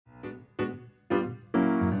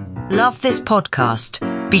Love this podcast?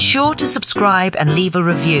 Be sure to subscribe and leave a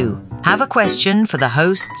review. Have a question for the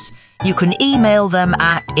hosts? You can email them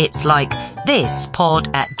at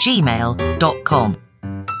it'slikethispod@gmail.com.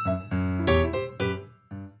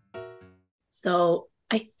 So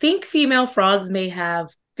I think female frogs may have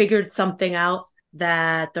figured something out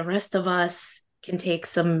that the rest of us can take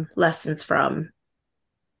some lessons from.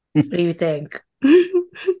 What do you think?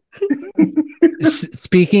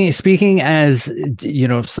 Speaking as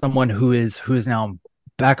someone who is now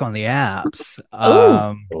back on the apps.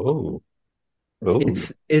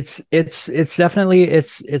 It's definitely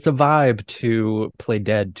it's a vibe to play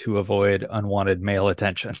dead to avoid unwanted male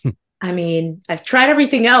attention. I mean, I've tried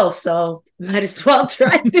everything else, so might as well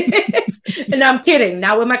try this. And I'm kidding.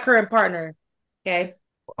 Not with my current partner. Okay.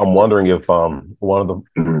 I'm wondering if one of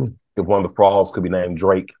the frogs could be named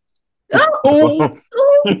Drake. Oh.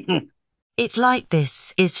 It's Like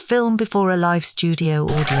This is filmed before a live studio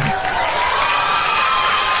audience.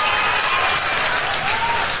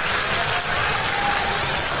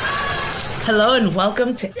 Hello and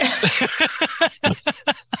welcome to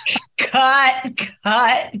Cut.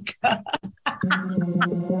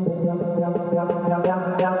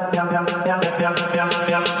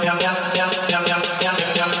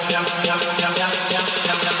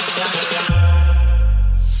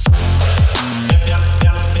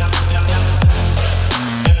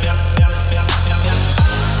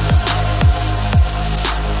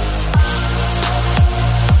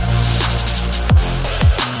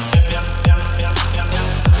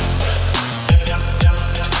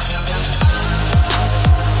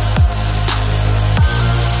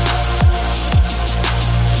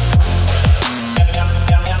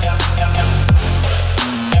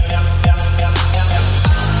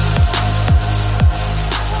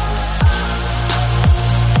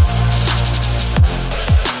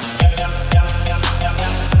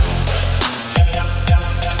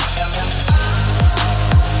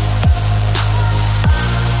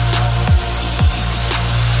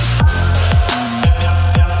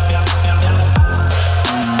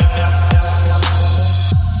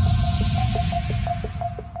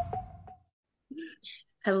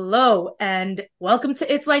 Hello and welcome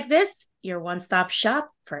to It's Like This, your one-stop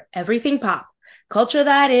shop for everything pop culture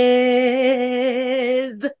that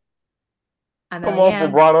is. Come on,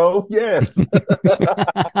 vibrato. Yes. Trying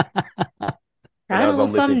a little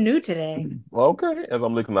something new today. Okay. As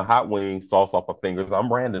I'm licking the hot wing sauce off my fingers, I'm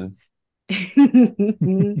Brandon.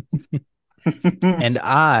 And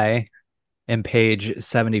I am page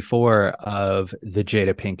 74 of the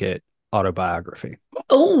Jada Pinkett autobiography.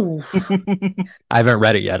 Oh, I haven't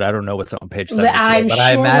read it yet. I don't know what's on page 74, but sure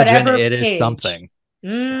I imagine it is page. something.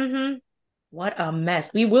 Mm-hmm. What a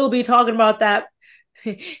mess. We will be talking about that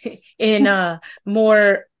in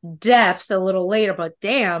more depth a little later, but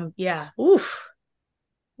damn, yeah. Oof.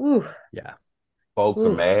 Yeah. Folks are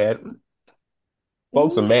mad.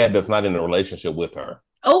 Folks are mad that's not in a relationship with her.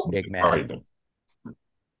 Oh, big mad.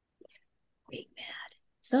 Big mad.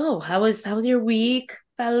 So, how was your week,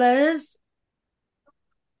 fellas?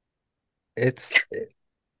 It's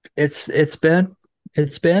been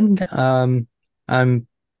we'll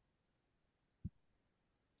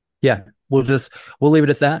leave it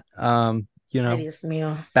at that.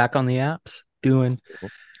 Back on the apps doing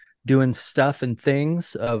stuff and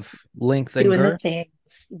things of length and doing girth. The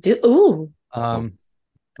things. I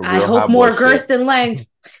hope more girth than length.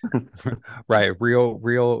 Right, real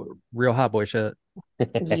hot boy shit.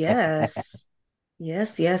 Yes.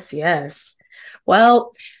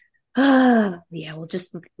 Well, we'll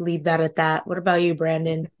just leave that at that. What about you,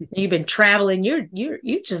 Brandon? You've been traveling. You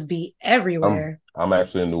just be everywhere. I'm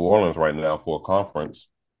actually in New Orleans right now for a conference.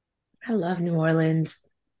 I love New Orleans.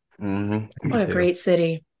 Mm-hmm. What a great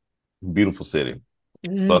city. Beautiful city.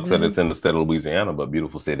 Mm-hmm. Sucks that it's in the state of Louisiana, but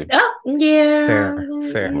beautiful city. Oh, yeah.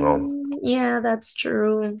 Fair. Yeah, that's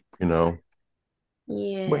true. Yeah.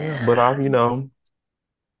 But I've,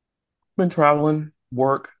 been traveling,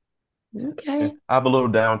 work. Okay. I have a little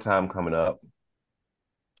downtime coming up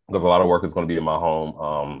because a lot of work is going to be in my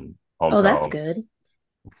hometown. Oh, that's good.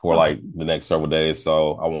 For the next several days,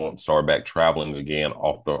 so I won't start back traveling again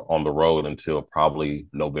on the road until probably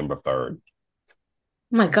November 3rd.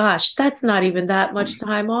 Oh my gosh, that's not even that much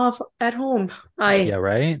time off at home. Yeah,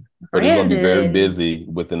 right. But it's going to be very busy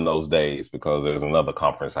within those days because there's another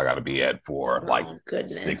conference I got to be at for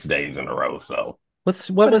 6 days in a row. So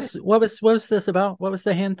what was this about? What was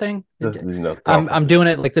the hand thing? I'm doing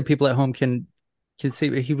it like the people at home can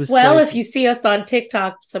see. He was if you see us on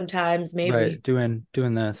TikTok sometimes, maybe right, doing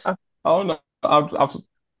this. No, I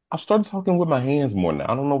started talking with my hands more now.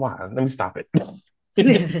 I don't know why. Let me stop it.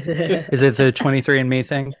 Is it the 23andMe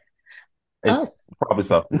thing? Oh, It's probably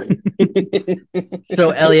so.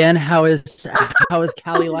 So, Eliane, how is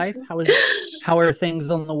Cali life? How are things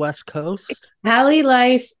on the West Coast? Cali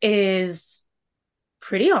life is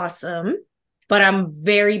pretty awesome, but I'm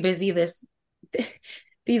very busy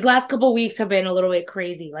these last couple weeks have been a little bit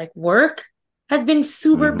crazy. Like work has been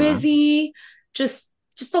super Hmm. busy, just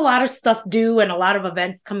a lot of stuff due and a lot of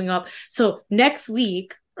events coming up. So next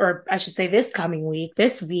week, or I should say this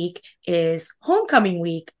week is homecoming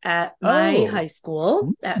week at my Oh, high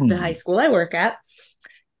school, at the high Mm. school I work at.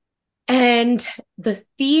 And the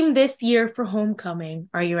theme this year for homecoming,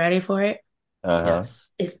 are you ready for it? Uh-huh. yes.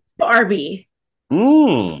 Is Barbie.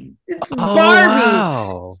 Mm. It's Oh, Barbie.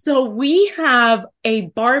 wow. So we have a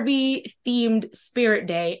Barbie themed spirit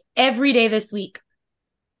day every day this week.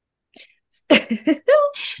 That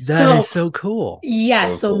is So so cool. yeah,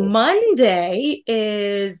 So so cool. Monday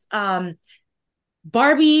is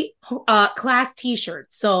Barbie class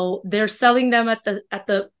t-shirts. So they're selling them at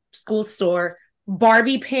the school store.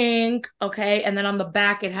 Barbie pink, okay, and then on the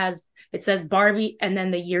back it says Barbie and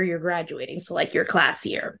then the year you're graduating, so like your class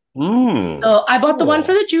year. Mm. So I bought the one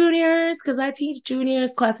for Cool. the juniors because I teach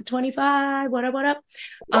juniors, class of 25. What up, what up?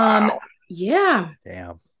 Um, Wow. yeah.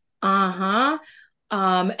 Damn. Uh-huh.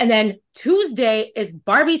 And then Tuesday is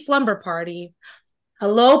Barbie slumber party.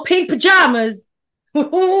 Hello, pink pajamas.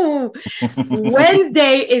 Wednesday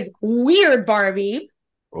is weird Barbie.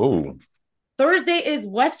 Oh, Thursday is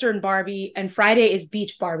Western Barbie, and Friday is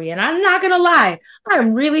Beach Barbie. And I'm not gonna lie,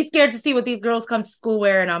 I'm really scared to see what these girls come to school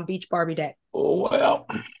wearing on Beach Barbie Day. well.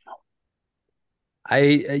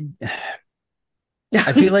 I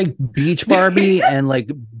I feel like Beach Barbie and like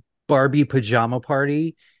Barbie Pajama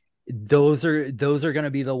Party, those are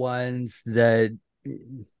gonna be the ones that,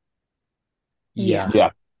 Yeah. yeah.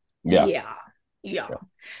 Yeah. Yeah. Yeah. Yeah.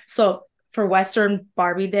 So for Western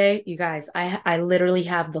Barbie Day, you guys, I literally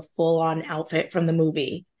have the full-on outfit from the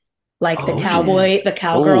movie. Like the Oh shit. cowboy, the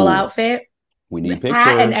cowgirl Oh, outfit, we the need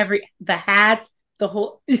hat and pictures. the hat, the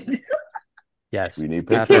whole Yes. We need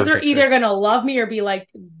the Have to kids have pictures. are either pictures. gonna love me or be like,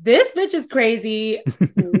 this bitch is crazy.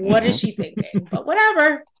 What is Hmm. she thinking? But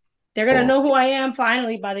whatever. They're gonna Cool. know who I am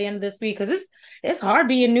finally by the end of this week because it's hard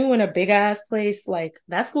being new in a big ass place. Like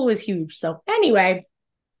that school is huge. So anyway,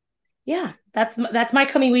 yeah, that's my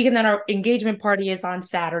coming week, and then our engagement party is on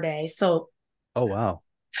Saturday. So Oh wow.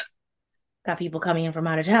 got people coming in from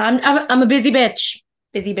out of town. I'm a busy bitch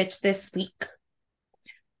this week.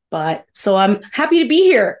 But so I'm happy to be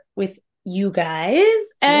here with you guys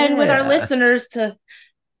and with our Yeah. listeners to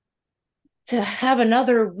have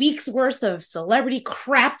another week's worth of celebrity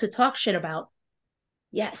crap to talk shit about. And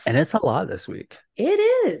Yes, it's a lot this week. it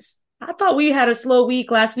is. I thought we had a slow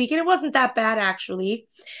week last week, and it wasn't that bad actually.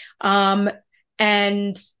 Um,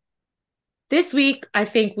 and this week I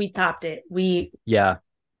think we topped it. Yeah,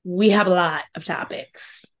 We have a lot of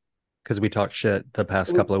topics. because we talked shit the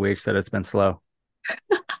past couple of weeks that it's been slow.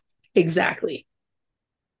 Exactly.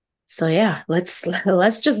 So yeah, let's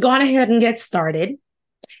just go on ahead and get started.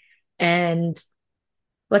 And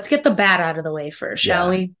let's get the bad out of the way first,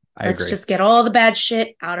 shall Yeah, we? I Let's agree. just get all the bad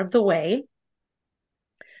shit out of the way.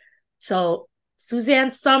 So, Suzanne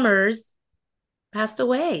Summers passed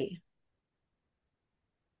away.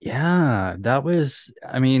 Yeah, that was,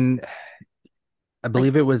 I mean, I Like,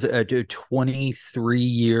 believe it was a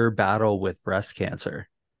 23-year battle with breast cancer.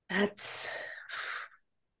 that's,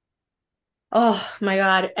 oh my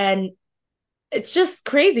God. And it's just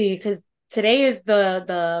crazy because today is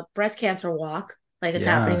the breast cancer walk. Like it's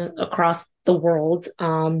Yeah, happening across the world.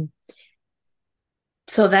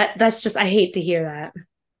 So that's just I hate to hear that.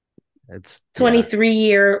 yeah,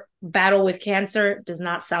 23-year battle with cancer does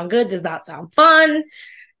not sound good, does not sound fun.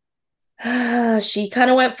 She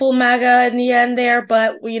kind of went full MAGA in the end there,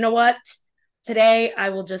 but you know what? Today I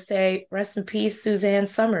will just say rest in peace, Suzanne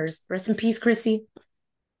Summers. Rest in peace, Chrissy.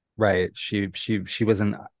 right. She was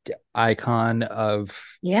an icon of,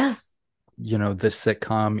 Yeah. the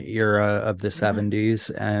sitcom era of the Yeah.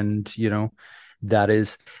 70s. And, that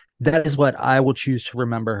is what I will choose to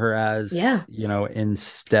remember her as, Yeah.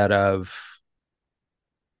 instead of,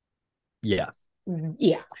 yeah,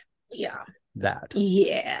 Yeah. Yeah. that.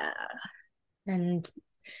 Yeah. And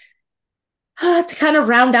to kind of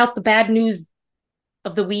round out the bad news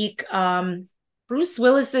of the week, Bruce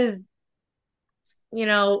Willis's,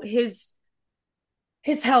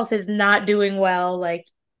 his health is not doing well. Like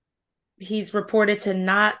he's reported to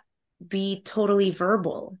not be totally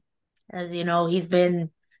verbal. As you know, he's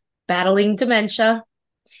been battling dementia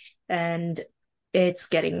and it's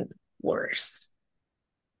getting worse.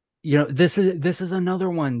 this is another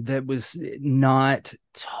one that was not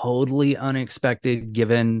totally unexpected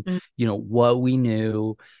given, Mm. what we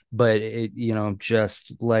knew, but it,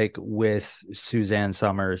 just like with Suzanne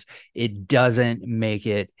Summers, it doesn't make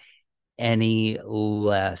it any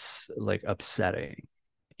less like upsetting,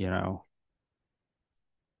 you know.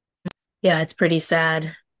 Yeah, it's pretty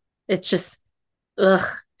sad. It's just, ugh,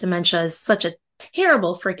 dementia is such a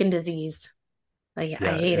terrible freaking disease. Like, I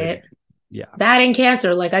Yeah, hate it. yeah, That and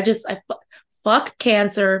cancer. Like, fuck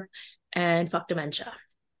cancer and fuck dementia.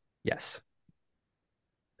 yes,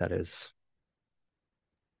 that is.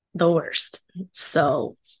 The worst.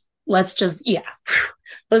 So let's just, yeah,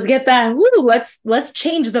 let's get that. Woo, let's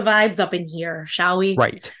change the vibes up in here, shall we?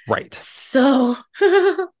 Right, right. So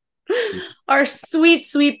our sweet,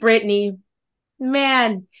 sweet Brittany,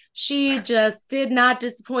 man, she just did not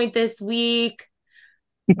disappoint this week.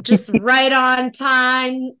 Just right on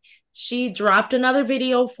time. She dropped another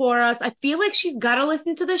video for us. I feel like she's got to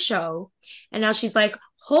listen to the show. And now she's like,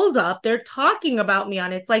 hold up, they're talking about me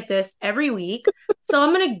on It's Like This every week. So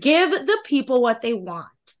I'm going to give the people what they want.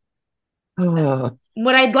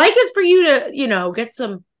 What I'd like is for you to, get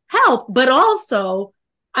some help, but also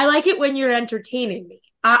I like it when you're entertaining me,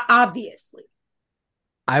 obviously.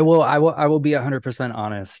 I will be 100%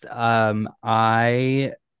 honest.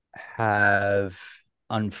 I have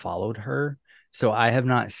unfollowed her, so I have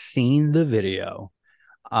not seen the video.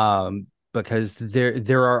 Because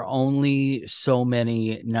there are only so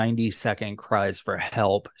many 90-second cries for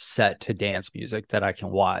help set to dance music that I can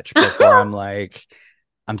watch before I'm like,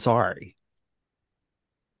 I'm sorry.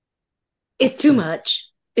 It's too much.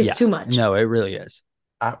 It's Yeah, too much. no, it really is.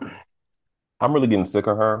 I, I'm really getting sick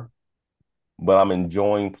of her, but I'm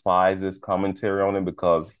enjoying Plies' commentary on it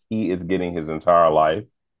because he is getting his entire life.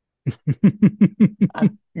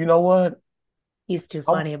 You know what? He's too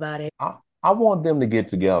I, funny about it. I want them to get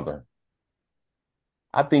together.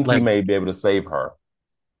 I think he Like, may be able to save her.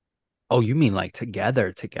 oh, you mean like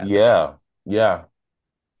together? Yeah, yeah.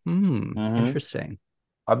 Hmm. Interesting.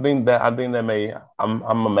 I think that may. I'm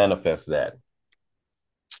gonna manifest that,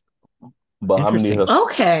 but I'm gonna need Interesting. her.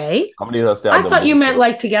 Okay. I'm gonna need her to stay out I the thought you meant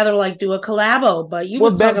bullshit. like together, like do a collabo, but you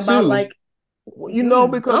Well, was talking that about too. like,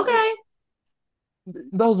 Because okay.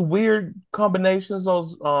 those weird combinations,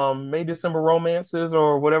 those May December romances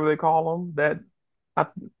or whatever they call them, I,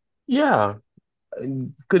 yeah,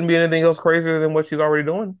 couldn't be anything else crazier than what she's already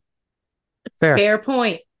doing. Fair, Fair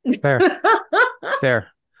point. fair, fair.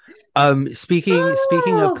 Speaking of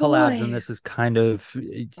Oh collabs, and boy. this is kind of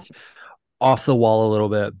off the wall a little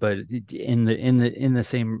bit, but in the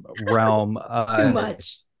same realm, Too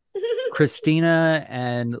much. Christina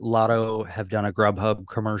and Lotto have done a Grubhub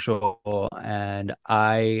commercial, and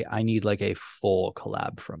I need like a full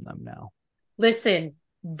collab from them now. Listen,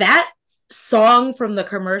 that song from the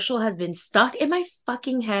commercial has been stuck in my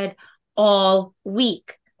fucking head all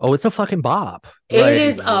week. Oh, it's a fucking bop. It Like,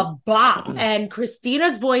 is a bop. And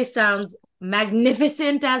Christina's voice sounds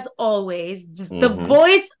magnificent as always. Just the Hmm.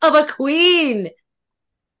 voice of a queen.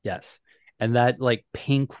 yes. And that like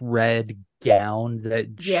pink red gown that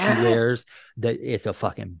she Yes. wears, that it's a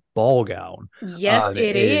fucking ball gown. Yes,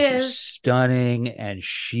 it Is is. stunning and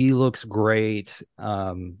she looks great.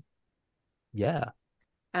 Yeah.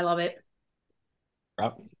 I love it.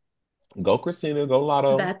 Go Christina, go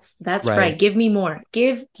Lotto. That's Right. right. Give me more.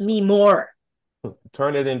 Give me more.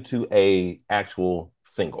 Turn it into a actual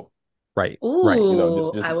single. Right. Right.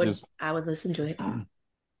 Ooh, Just I would listen to it.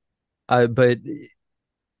 But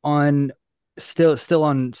on still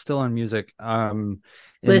on music, and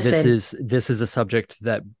Listen. this is a subject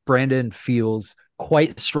that Brandon feels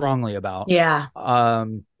quite strongly about. Yeah.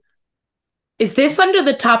 Um, Is this under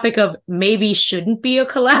the topic of maybe shouldn't be a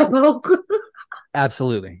collabo?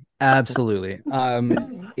 absolutely, absolutely.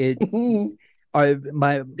 It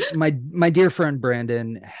my dear friend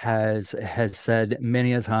Brandon has said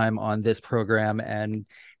many a time on this program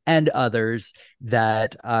and others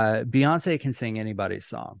that Beyonce can sing anybody's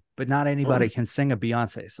song, but not anybody can sing a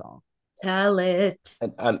Beyonce song. Tell it.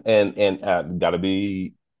 And gotta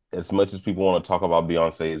be, as much as people want to talk about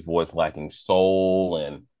Beyonce's voice lacking soul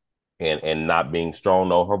and not being strong.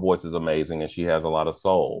 No, her voice is amazing and she has a lot of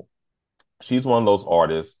soul. She's one of those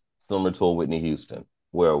artists similar to a Whitney Houston,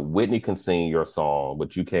 where Whitney can sing your song,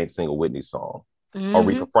 but you can't sing a Whitney song. Mm-hmm.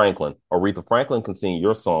 Aretha Franklin. Aretha Franklin can sing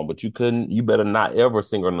your song, but you better not ever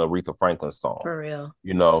sing an Aretha Franklin song. For real.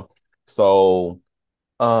 You know? So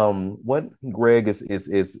what Greg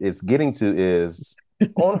is getting to is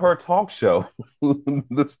on her talk show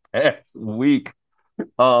this past week,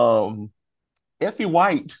 Effie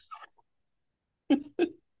White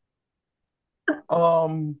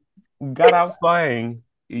got out saying,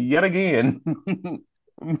 yet again.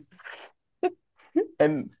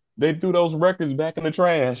 And they threw those records back in the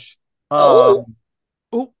trash. Oh,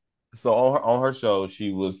 Oh, So on her show,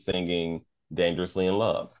 she was singing "Dangerously in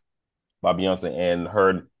Love" by Beyonce, and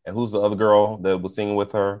who's the other girl that was singing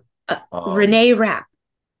with her? Um, Renee Rapp.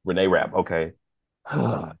 Renee Rapp. Okay,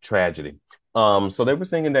 tragedy. So they were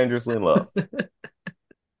singing "Dangerously in Love,"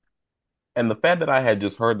 and the fact that I had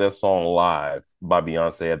just heard that song live by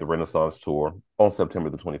Beyonce at the Renaissance Tour on September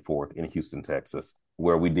the 24th in Houston, Texas,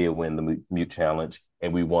 where we did win the Mute Challenge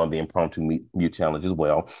and we won the impromptu Mute Challenge as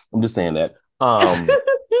well. I'm just saying that. To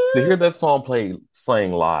hear that song played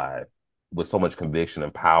sang live with so much conviction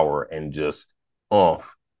and power and just oomph,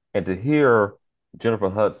 and to hear Jennifer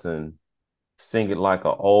Hudson sing it like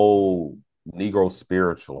an old Negro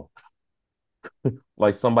spiritual,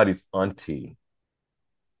 like somebody's auntie,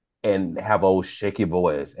 and have old shaky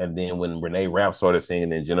voice, and then when Renee Rapp started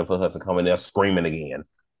singing and Jennifer Hudson coming there screaming again,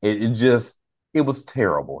 it just it was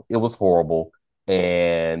terrible. It was horrible.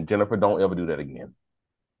 And Jennifer, don't ever do that again.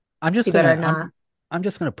 I'm just You better gonna not. I'm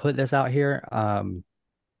just gonna put this out here. I'm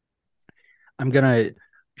gonna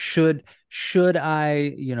should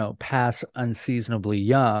I, pass unseasonably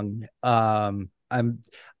young,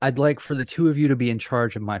 I'd like for the two of you to be in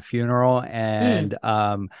charge of my funeral, and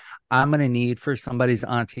I'm gonna need for somebody's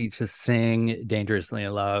auntie to sing Dangerously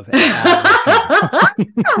in Love at my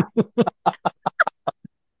funeral.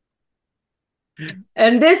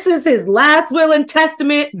 And this is his last will and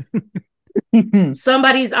testament.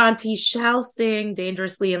 Somebody's auntie shall sing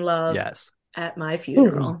Dangerously in Love Yes. at my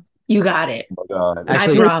funeral. You got it. Oh my God.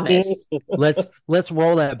 Actually, I promise. Let's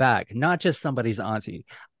roll that back. Not just somebody's auntie.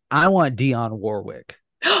 I want Dionne Warwick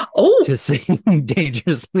Oh, to sing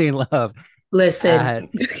Dangerously in Love listen. at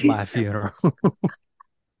my funeral.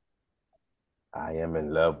 I am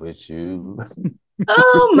in love with you.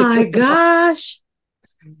 Oh my gosh.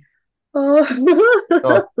 Oh,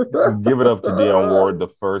 give it up to Dionne Ward, the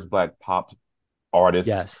first Black pop artist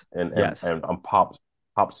Yes. and Yes. pop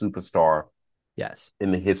superstar Yes.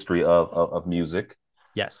 in the history of music.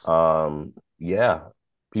 Yes. Yeah,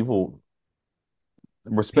 people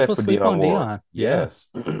respect People for sleep Dionne on Ward. Dionne. Yeah. Yes,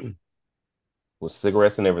 with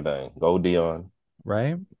cigarettes and everything. Go Dionne.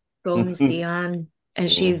 Right? Go Miss Dion.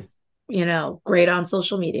 And she's, great on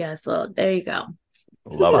social media. So there you go.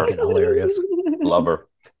 Love Fucking her. hilarious. Love her.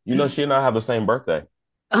 She and I have the same birthday.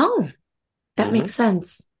 Oh, that Mhm. makes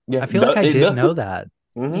sense. Yeah, I feel like I it did does. know that.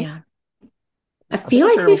 Mhm. Yeah. I think feel I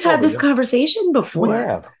like shared it we've had before, this but conversation we before.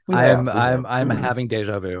 have. I'm having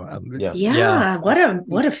deja vu. Yeah. Yeah,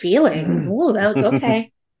 what a feeling. Oh, that was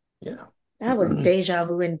okay. Yeah. That was deja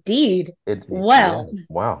vu indeed. Yeah. Well,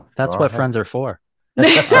 Wow. That's All what right. friends are for.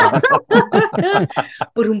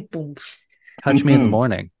 Boom, boom. Touch me in the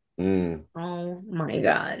morning. Mm. Oh my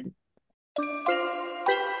God.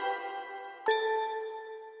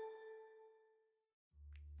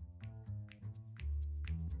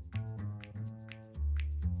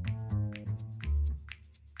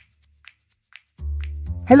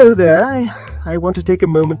 Hello there. I want to take a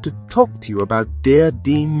moment to talk to you about Dear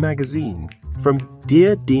Dean magazine from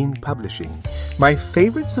Dear Dean Publishing, my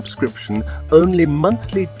favorite subscription-only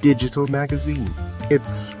monthly digital magazine.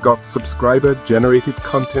 It's got subscriber-generated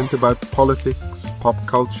content about politics, pop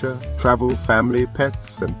culture, travel, family,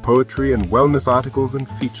 pets, and poetry and wellness articles and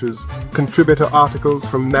features, contributor articles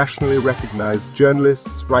from nationally recognized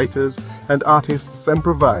journalists, writers, and artists, and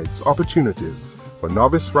provides opportunities for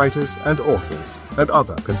novice writers and authors and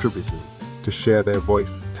other contributors to share their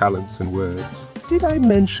voice, talents, and words. Did I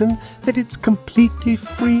mention that it's completely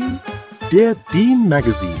free? Dear Dean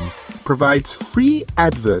magazine provides free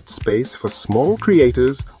advert space for small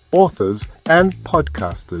creators, authors, and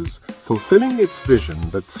podcasters, fulfilling its vision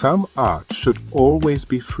that some art should always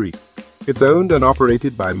be free. It's owned and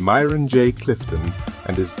operated by Myron J. Clifton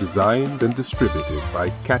and is designed and distributed by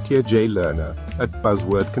Katya J. Lerner at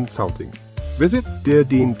Buzzword Consulting. Visit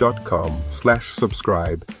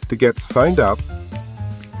deardean.com/subscribe to get signed up.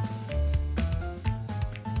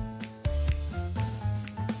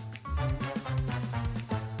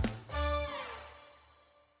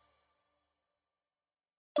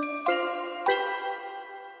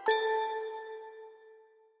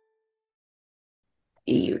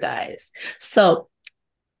 You guys. So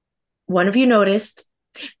one of you noticed,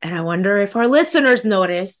 and I wonder if our listeners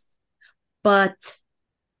noticed, but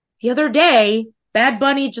the other day, Bad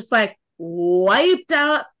Bunny just wiped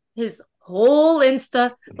out his whole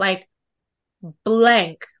Insta,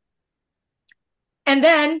 blank. And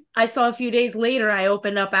then I saw a few days later, I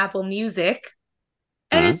opened up Apple Music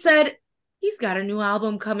and it said he's got a new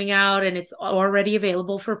album coming out and it's already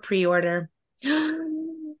available for pre-order.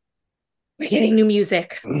 We're getting new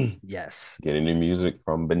music. Yes. Getting new music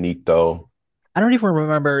from Benito. I don't even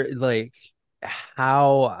remember like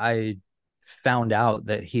how I found out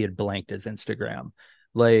that he had blanked his Instagram.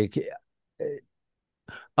 Like,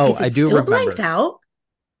 oh, Is I it do still remember. blanked out?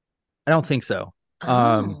 I don't think so.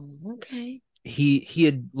 Oh, okay. He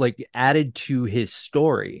had like added to his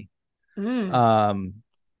story, Mm.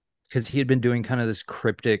 because he had been doing kind of this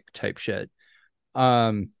cryptic type shit.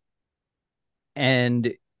 And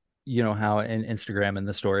you know how in Instagram and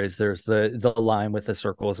the stories there's the line with the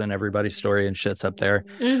circles and everybody's story and shit's up there.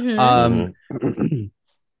 Mm-hmm.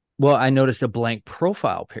 Well, I noticed a blank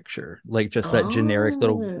profile picture, like just that generic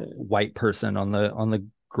little Oh. white person on the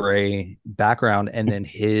gray background, and then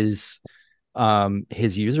his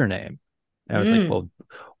username. And I was like, Mm.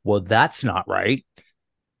 well, that's not right.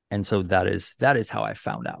 And so that is how I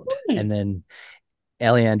found out. Mm. And then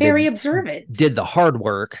Eliane Very observant. did the hard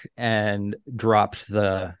work and dropped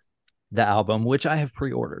the album, which I have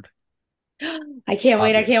pre-ordered. I can't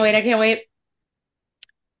wait. I can't wait. I can't wait.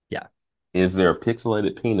 Yeah. Is there a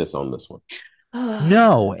pixelated penis on this one?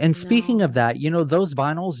 No. And speaking No. of that, those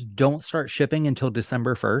vinyls don't start shipping until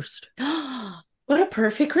December 1st. What a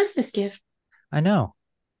perfect Christmas gift. I know.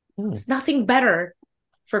 It's nothing better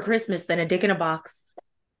for Christmas than a dick in a box.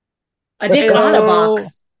 A dick on a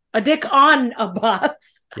box. A dick on a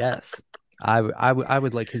box. Yes. I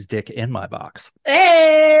would like his dick in my box.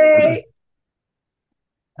 Hey.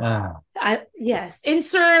 Oh. Yes.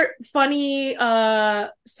 Insert funny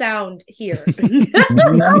sound here.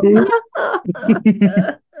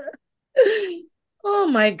 Oh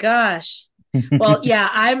my gosh. Well, yeah,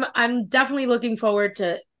 I'm definitely looking forward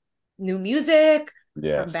to new music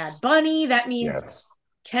from Bad Bunny. That means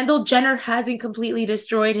Kendall Jenner hasn't completely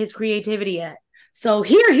destroyed his creativity yet. So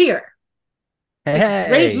here. Hey.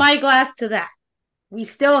 Raise my glass to that. We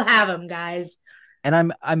still have him, guys.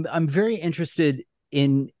 And I'm very interested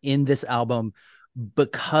in this album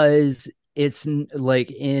because it's like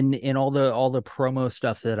in all the promo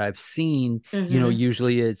stuff that I've seen,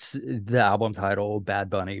 usually it's the album title, Bad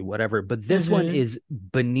Bunny, whatever. But this one is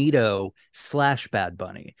Benito / Bad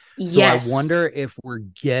Bunny. Yes. So I wonder if we're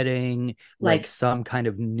getting like some kind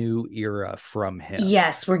of new era from him.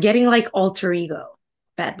 Yes, we're getting like alter ego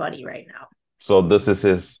Bad Bunny right now. So this is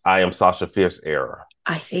his I Am Sasha Fierce era.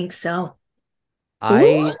 I think so.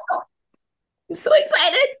 I'm so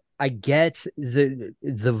excited. I get the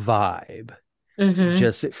vibe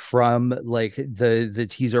just from like the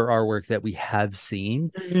teaser artwork that we have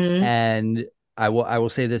seen. And I will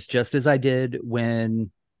say this, just as I did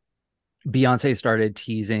when Beyonce started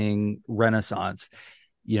teasing Renaissance.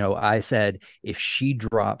 I said, if she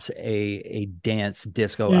drops a dance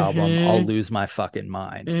disco album, I'll lose my fucking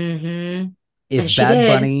mind. If Bad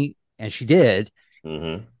Bunny, and she did,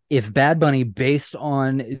 if Bad Bunny, based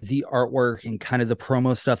on the artwork and kind of the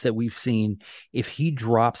promo stuff that we've seen, if he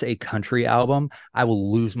drops a country album, I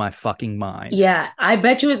will lose my fucking mind. Yeah, I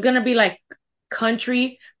bet you it's going to be like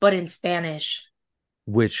country, but in Spanish.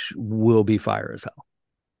 Which will be fire as hell.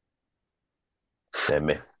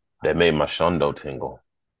 That made my shundo tingle.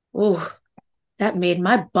 Ooh, that made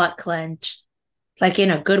my butt clench. Like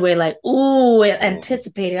in a good way, like, ooh,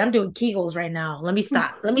 anticipated. I'm doing Kegels right now. Let me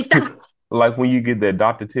stop. Like when you get that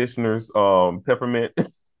Dr. Tishner's peppermint.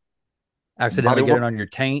 Accidentally get it on your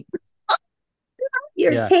taint.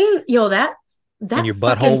 Your taint. Yo, that and your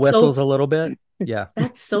butthole whistles a little bit. Yeah.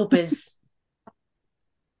 That soap is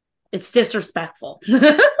it's disrespectful.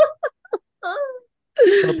 Well,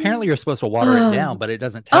 apparently you're supposed to water it down, but it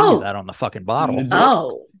doesn't tell you that on the fucking bottle.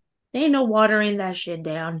 Oh, there ain't no watering that shit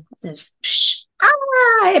down. Just,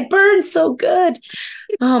 it burns so good.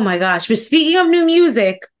 Oh my gosh. But speaking of new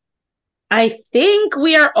music, I think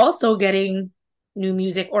we are also getting new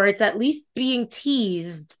music, or it's at least being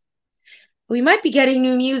teased. We might be getting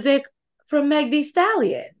new music from Meg Thee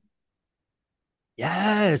Stallion.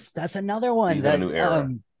 Yes, that's another one. She's in a new era.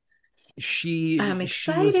 She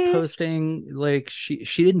was posting like she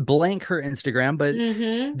didn't blank her Instagram, but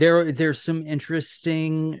there's some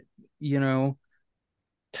interesting,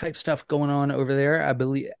 type stuff going on over there. I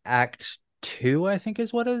believe Act 2, I think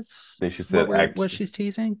is what it's. I think she said what she's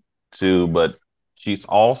teasing. 2, but she's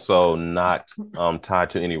also not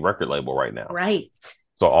tied to any record label right now. Right.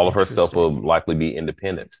 So all of her stuff will likely be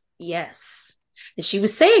independent. Yes. And she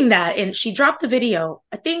was saying that, and she dropped the video.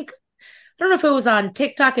 I don't know if it was on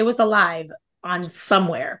TikTok. It was a live on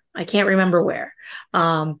somewhere. I can't remember where.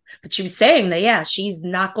 But she was saying that, yeah, she's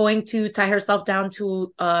not going to tie herself down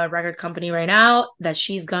to a record company right now, that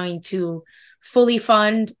she's going to fully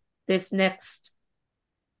fund this next,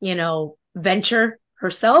 venture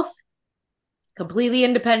herself, completely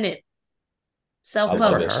independent. self I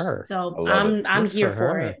love For it. published. her. So I love it. I'm Good here for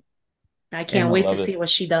for her. it. I can't And I wait to love see it. what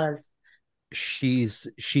she does. she's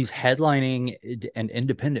headlining an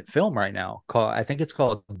independent film right now called, I think it's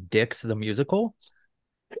called Dix the Musical.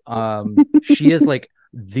 She is like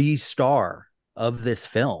the star of this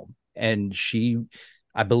film, and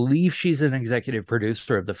I believe she's an executive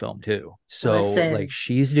producer of the film too. So like Listen,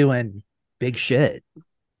 she's doing big shit.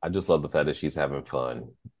 I just love the fact that she's having fun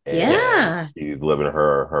Yes. and yeah, she's living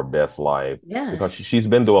her best life because yes. she's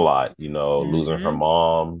been through a lot, you know, losing her Hmm.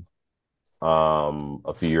 mom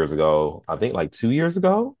a few years ago. I think like 2 years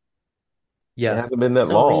ago. It Yeah. hasn't been that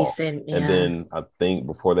So long. recent, And yeah. then I think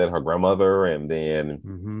before that, her grandmother, and then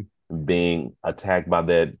Hmm. being attacked by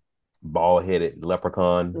that bald-headed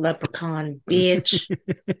leprechaun, Leprechaun, bitch.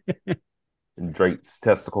 Drake's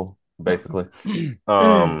testicle, basically. Mm,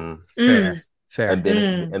 Um, mm, Fair.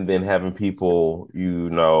 mm. and then having people, you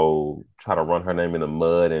know, try to run her name in the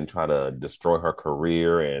mud and try to destroy her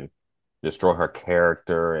career and destroy her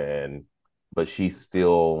character, and but she's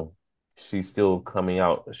still coming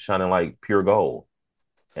out shining like pure gold,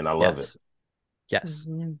 and I love it. Yes. Yes.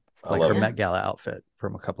 Mhm. I Like love her it. Met Gala outfit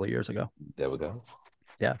from a couple of years ago. There we go.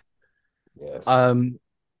 Yeah. Yes.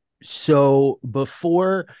 So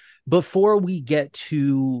before we get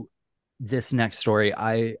to this next story,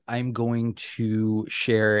 I'm going to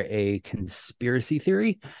share a conspiracy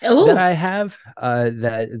theory that Oh, I have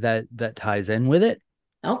that ties in with it.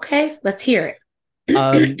 okay. Let's hear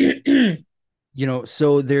Um, it.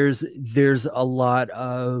 so there's a lot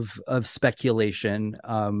of speculation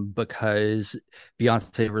because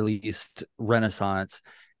Beyonce released Renaissance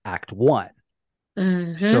Act 1.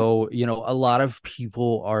 Hmm. So, a lot of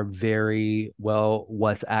people are very, well,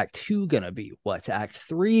 what's Act 2 gonna be? What's Act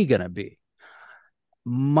 3 gonna be?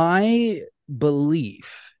 My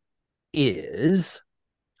belief is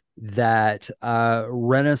that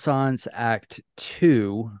Renaissance Act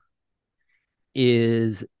 2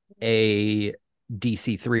 is a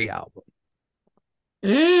DC3 album.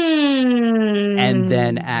 And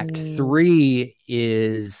then Act Mm. 3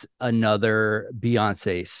 is another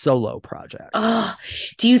Beyonce solo project. Oh,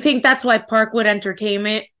 do you think that's why Parkwood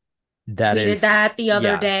Entertainment That tweeted is, that the other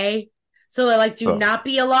yeah, day? So they're like, do So not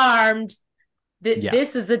be alarmed. yeah.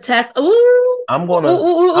 This is the test. Ooh, I'm ooh, gonna ooh,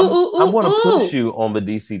 ooh, I'm ooh, I'm ooh, gonna push ooh. you on the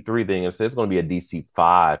DC3 thing and say it's gonna be a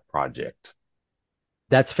DC5 project.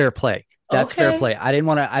 That's fair play. That's fair Okay. play. I didn't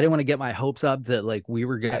want to get my hopes up that like we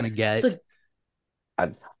were gonna get. So I,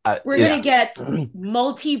 we're Yeah. gonna get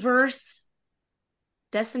multiverse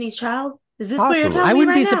Destiny's Child. Is this what you're Possibly. telling I me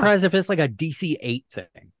wouldn't right be now? surprised if it's like a DC8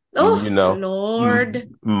 thing. Oh, you know, Lord.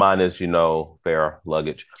 minus, you know, fair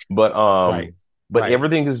luggage. Right. But Right.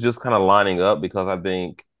 everything is just kind of lining up because I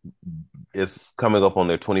think it's coming up on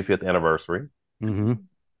their 25th anniversary Mm-hmm.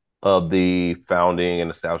 of the founding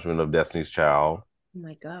and establishment of Destiny's Child. Oh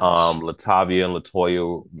my gosh. Latavia and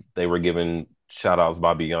Latoya, they were given shout outs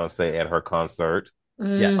by Beyonce at her concert.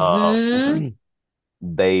 Yes. Mm-hmm.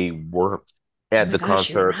 They were Oh at my the gosh,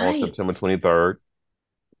 you're concert on right. September 23rd.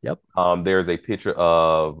 Yep. There's a picture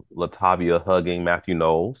of Latavia hugging Matthew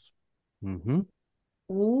Knowles. Mm-hmm.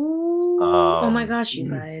 Ooh. Oh my Um, gosh, you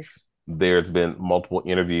guys. there's been multiple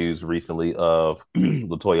interviews recently of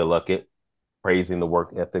Latoya Luckett praising the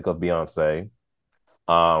work ethic of Beyonce.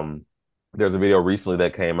 Um, there's a video recently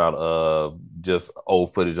that came out of just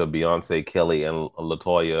old footage of Beyonce, Kelly, and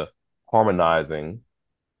Latoya harmonizing.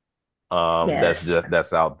 Yes.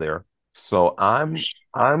 That's out there. So I'm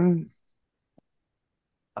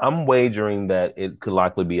I'm wagering that it could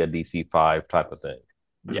likely be a DC5 type of thing.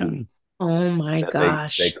 Yeah. Oh my That they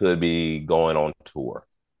gosh. could be going on tour.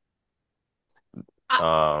 I,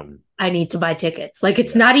 Um, I need to buy tickets. Like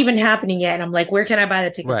it's yeah. not even happening yet. And I'm like, where can I buy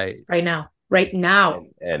the Right. tickets right now? Right now.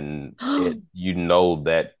 And it, you know,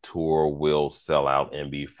 that tour will sell out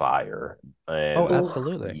and be fire. Oh, And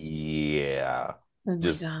absolutely. yeah, Oh my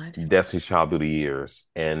just God. Destiny's Child through the years,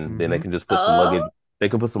 and then they Mm-hmm. can just put some Oh. luggage. They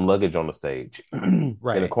can put some luggage on the stage in the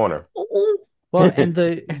Right. corner. Well, and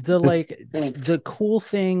the cool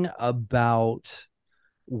thing about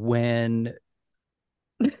when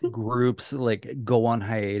groups like go on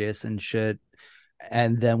hiatus and shit,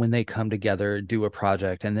 and then when they come together, do a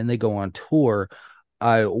project, and then they go on tour.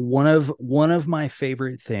 One of my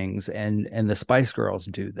favorite things, and the Spice Girls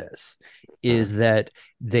do this, is that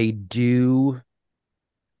they do,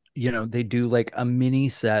 they do like a mini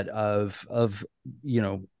set of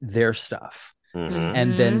their stuff, Mhm.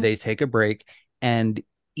 and then they take a break, and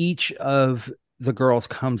each of the girls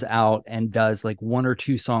comes out and does like one or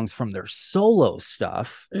two songs from their solo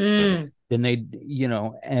stuff. Mm. Then they,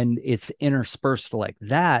 and it's interspersed like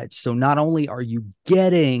that. So not only are you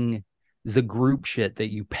getting the group shit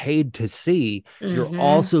that you paid to see, you're Mhm.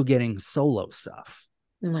 also getting solo stuff.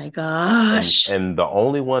 Oh my gosh. And the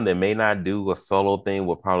only one that may not do a solo thing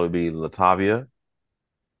would probably be Latavia,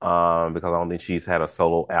 because I don't think she's had a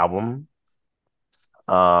solo album.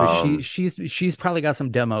 But she's probably got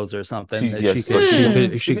some demos or something that yes,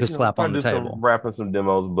 she could slap on the do table. some rapping some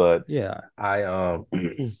demos, but Yeah. I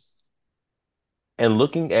and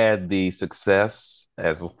looking at the success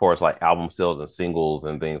as far as like album sales and singles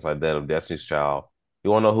and things like that of Destiny's Child,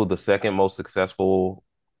 you want to know who the second most successful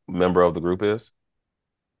member of the group is?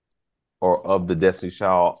 Or of the Destiny's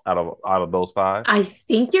Child out of those five? I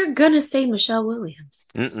think you're gonna say Michelle Williams.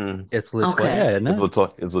 Mm-mm. It's Latoya, Okay. isn't It's it?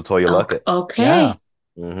 Latoya Luckett. Okay. Yeah.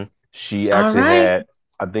 Mm-hmm. She All actually right. had,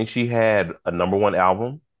 I think she had a number one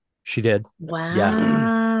album, She did.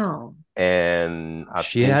 Wow. and I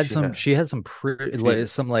She think had some at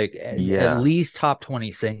least top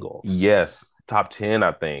 20 singles. yes, top 10,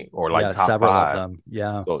 I think, or like Yeah, top several of 5. them.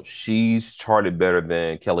 Yeah. So she's charted better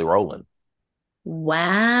than Kelly Rowland.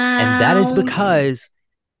 Wow. And that is because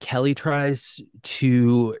Kelly tries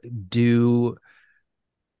to do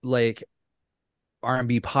like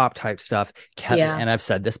R&B pop type stuff. Yeah. And I've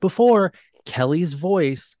said this before, Kelly's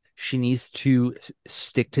voice, she needs to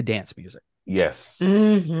stick to dance music. Yes.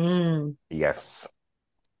 Mhm. Yes.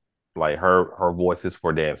 Like her voice is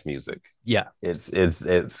for dance music. Yeah. It's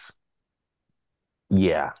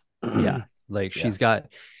yeah. Yeah. Like Yeah. she's got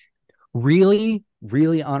really,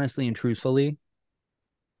 really honestly and truthfully,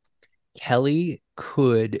 Kelly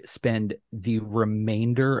could spend the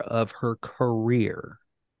remainder of her career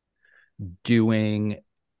doing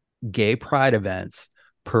gay pride events,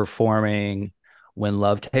 performing When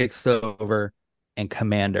Love Takes Over and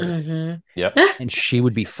Commander, Mhm. Yep. and she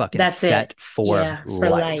would be fucking That's set it. for Yeah, for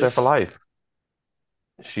life. life. Set for life.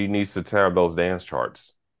 She needs to tear up those dance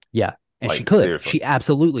charts. Yeah, and Like, she could. seriously. She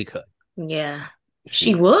absolutely could. Yeah.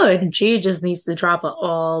 She would. She just needs to drop an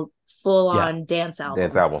all full on dance album.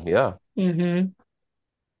 Dance album, yeah.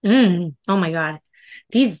 Oh my God.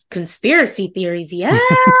 These conspiracy theories.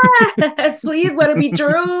 Yes, please let it be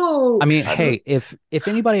true. I mean, hey, if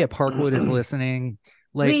anybody at Parkwood is listening,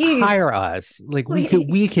 like Please. hire us. Like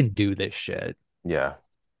we can do this shit. Yeah.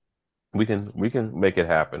 We can make it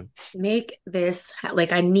happen. Make this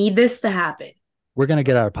like I need this to happen. We're gonna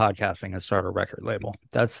get out of podcasting and start a record label.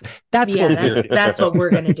 That's Yeah, what we'll do. that's what we're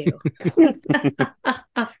gonna do.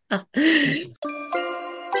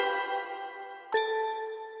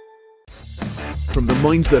 From the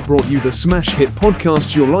minds that brought you the smash hit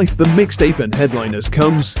podcast Your Life the Mixtape and headliners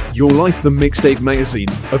comes Your Life the Mixtape magazine,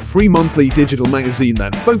 a free monthly digital magazine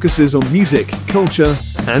that focuses on music, culture,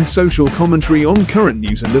 and social commentary on current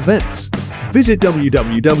news and events. Visit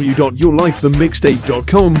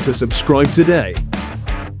www.yourlifethemixtape.com to subscribe today.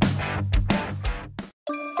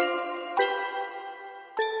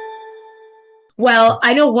 Well,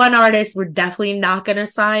 I know one artist we're definitely not gonna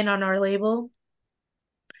sign on our label.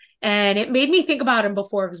 And it made me think about him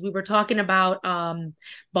before because we were talking about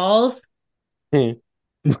balls.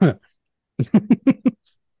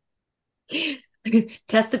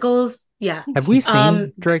 Testicles. Yeah. Have we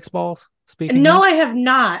seen Drake's balls? Speaking No, of? I have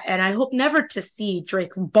not. And I hope never to see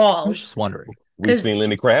Drake's I was balls. just wondering. We've 'Cause- seen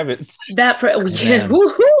Lenny Kravitz. That for yeah,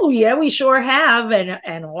 woohoo, yeah, we sure have,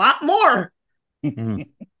 and a lot more. Mhm.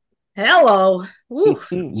 Hello. Woo.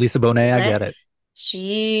 Lisa Bonet, I get it.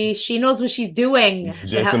 She knows what she's doing.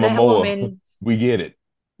 Jason That Momoa. woman, We get it.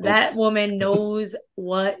 that woman knows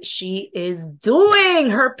what she is doing.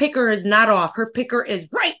 Her picker is not off. Her picker is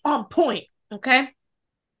right on point. Okay.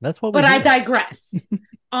 That's what we But I do. digress.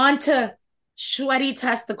 On to sweaty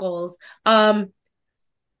testicles.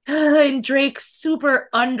 And Drake's super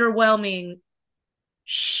underwhelming,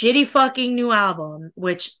 shitty fucking new album,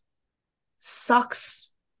 which sucks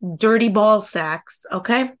dirty ball sacks.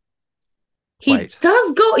 Okay. He Right.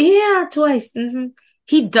 does go, yeah, twice.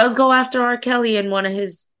 He does go after R. Kelly in one of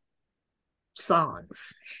his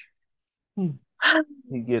songs.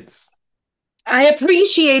 He gets I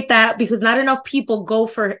appreciate that because not enough people go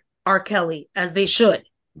for R. Kelly as they should.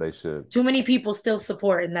 they should. Too many people still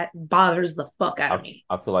support, and that bothers the fuck out of me.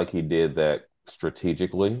 I feel like he did that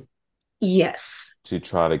strategically Yes. to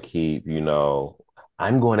try to keep,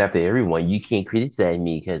 I'm going after everyone. You can't criticize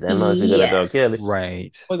me because I'm not going after R. Yes. Kelly.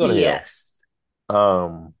 Right. Well, go to hell. Yes.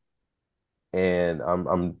 And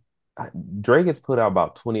Drake has put out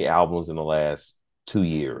about 20 albums in the last 2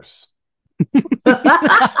 years.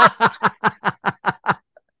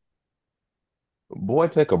 Boy,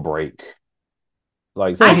 take a break.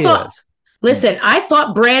 Like, I He thought- is. Listen, I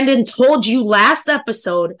thought Brandon told you last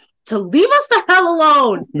episode to leave us the hell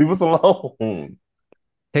alone. leave us alone.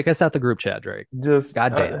 Take us out the group chat, Drake. Just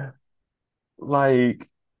God damn. Like,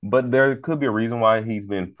 but there could be a reason why he's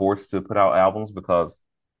been forced to put out albums because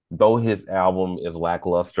though his album is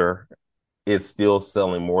lackluster, it's still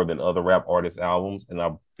selling more than other rap artists' albums. And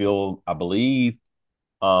I believe,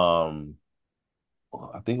 um,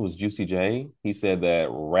 I think it was Juicy J. He said that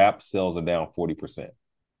rap sales are down 40%.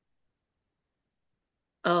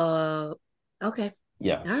 Okay.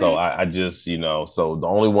 Yeah. All So right. I just, so the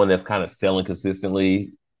only one that's kind of selling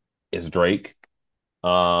consistently is Drake.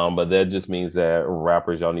 But that just means that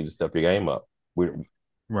rappers, y'all need to step your game up.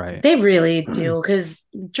 Right. They really do, because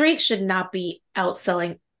Drake should not be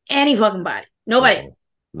outselling any fucking body. Nobody.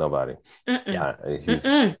 Nobody. Mm-mm. Yeah,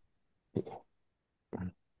 Mm-mm.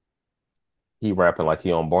 he rapping like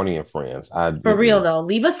he on Barney and Friends. For real though,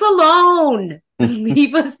 leave us alone.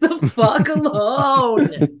 Leave us the fuck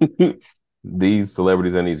alone. These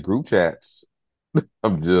celebrities in these group chats,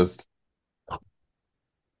 I'm just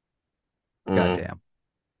Goddamn.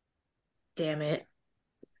 Damn it.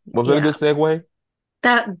 Was that a good segue?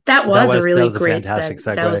 That was a really great fantastic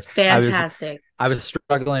segue. That was fantastic. I was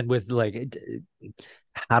struggling with like,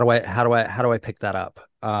 how do I pick that up?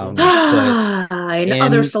 And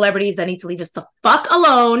other celebrities that need to leave us the fuck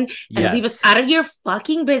alone and leave us out of your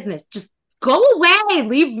fucking business. Just go away.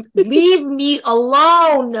 Leave me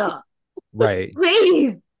alone. Right.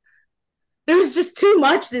 Please. There's just too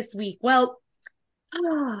much this week. Well,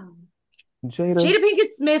 Jada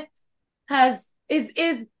Pinkett Smith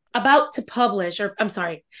is about to publish, or I'm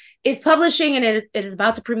sorry, is publishing, and it is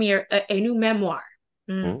about to premiere a new memoir.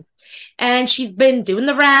 Mm-hmm. And she's been doing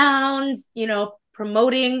the rounds,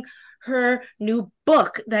 promoting her new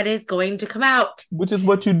book that is going to come out. Which is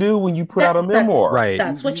what you do when you put out a memoir. Right.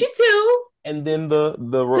 That's what you do. And then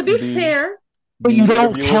to be fair, but you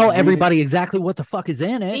don't tell everybody exactly what the fuck is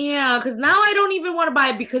in it. Yeah, because now I don't even want to buy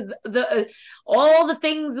it because all the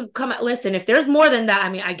things have come out. Listen, if there's more than that, I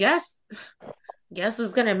mean, I guess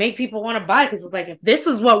it's gonna make people want to buy it, because it's like, if this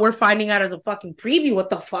is what we're finding out as a fucking preview, what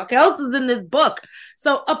the fuck else is in this book?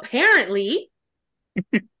 So apparently,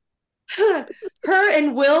 her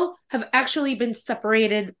and Will have actually been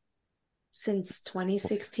separated since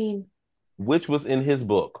 2016, which was in his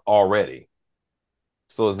book already.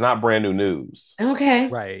 So it's not brand new news. Okay.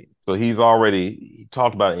 Right. So he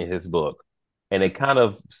talked about it in his book. And it kind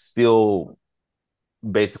of still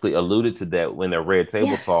basically alluded to that when their Red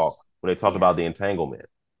Table Talk, when they talked about the entanglement.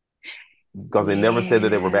 Because they never said that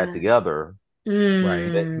they were back together.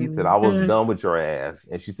 Right. He said, I was done with your ass.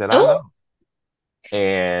 And she said, I know.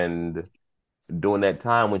 And during that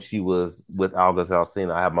time when she was with August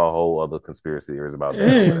Alsina, I have my whole other conspiracy theories about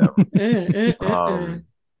that.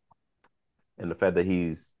 And the fact that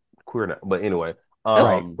he's queer now. But anyway.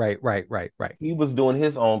 Right. He was doing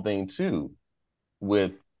his own thing too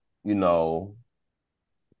with, people.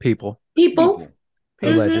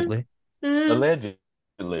 Allegedly. Allegedly.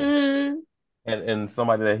 And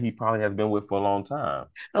somebody that he probably has been with for a long time.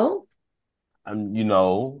 Oh.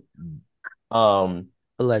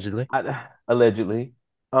 Allegedly. Allegedly.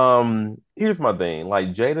 Here's my thing.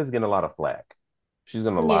 Like, Jada's getting a lot of flack. She's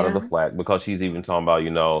getting a lot of the flack because she's even talking about,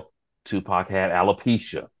 Tupac had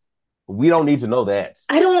alopecia. We don't need to know that.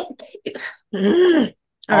 I don't.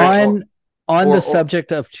 On the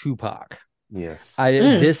subject of Tupac. Yes.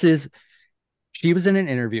 She was in an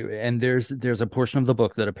interview, and there's a portion of the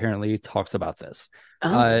book that apparently talks about this.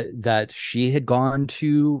 That she had gone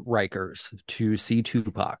to Rikers to see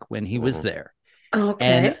Tupac when he was there. Okay.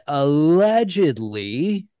 And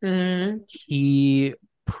allegedly, he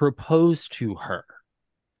proposed to her.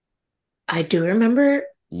 I do remember.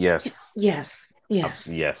 Yes. Yes.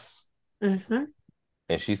 Mm-hmm.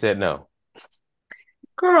 And she said no.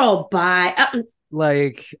 Girl, bye.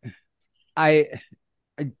 Like, I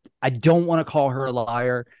don't want to call her a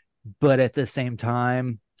liar, but at the same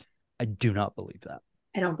time, I do not believe that.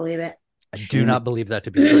 I don't believe it. I do not believe that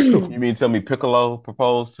to be true. You mean tell me Piccolo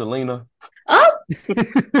proposed to Lena? Oh!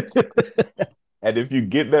 And if you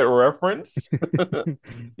get that reference,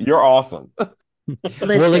 you're awesome.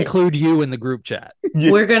 Listen, we'll include you in the group chat.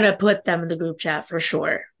 We're gonna put them in the group chat for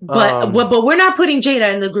sure. But we're not putting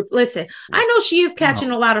Jada in the group. Listen, I know she is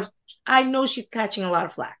catching a lot of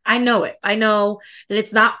flack. I know it. I know that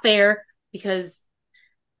it's not fair because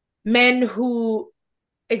men who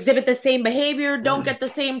exhibit the same behavior don't get the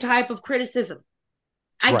same type of criticism.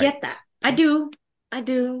 I get that. I do.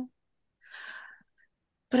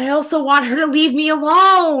 But I also want her to leave me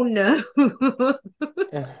alone.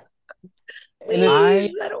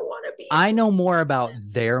 Please, I don't want to be. I know more about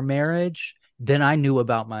their marriage than I knew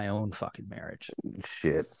about my own fucking marriage.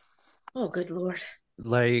 Shit. Oh, good Lord.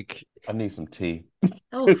 Like, I need some tea.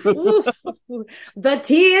 Oh, the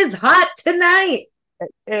tea is hot tonight.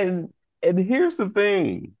 And And here's the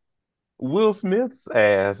thing. Will Smith's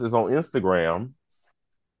ass is on Instagram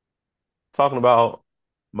talking about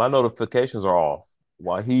my notifications are off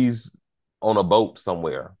while he's on a boat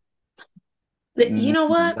somewhere, You know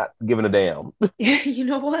what? not giving a damn. You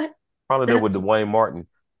know what? Probably there with That's Dwayne Martin,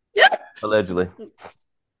 allegedly.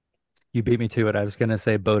 You beat me to it. I was gonna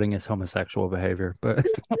say boating is homosexual behavior, but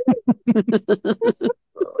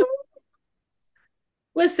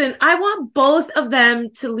Listen, I want both of them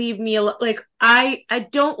to leave me alone. Like I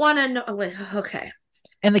don't want to know. Like, okay.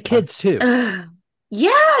 and the kids too.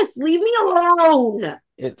 Yes, leave me alone.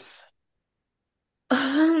 It's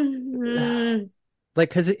Like,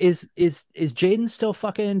 because is Jaden still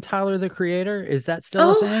fucking Tyler the Creator? Is that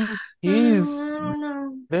still a thing? he's I don't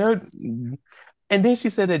know. there. And then she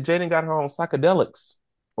said that Jaden got her on psychedelics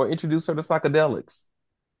or introduced her to psychedelics,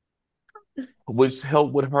 which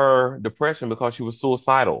helped with her depression because she was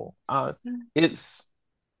suicidal. It's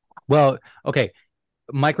Well, okay.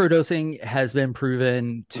 Microdosing has been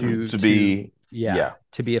proven to be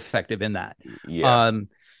to be effective in that. yeah.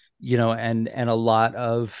 You know, and a lot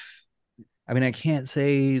of, I mean, I can't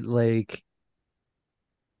say like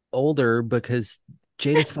older because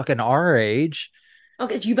Jada's fucking our age.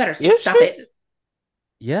 Okay, you better Is stop she? it.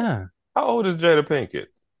 Yeah, How old is Jada Pinkett?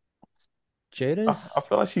 Jada's. I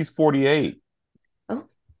feel like she's 48. Oh,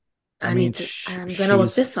 I I mean, need to. I'm gonna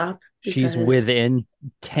look this up She's because. within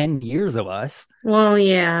 10 years of us. Well,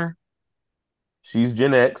 yeah. She's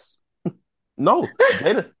Gen X. No,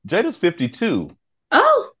 Jada's 52.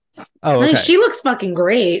 Oh, Oh, okay. nice. She looks fucking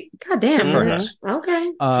great. God damn. Good for man. Okay.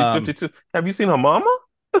 She's 52. Have you seen her mama?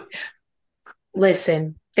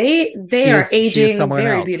 Listen, they She are is aging someone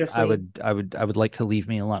very else. beautifully. I would like to leave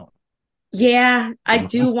me alone. Yeah, I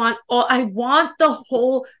do want. Oh, I want the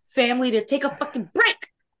whole family to take a fucking break.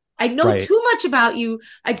 I know Right. too much about you.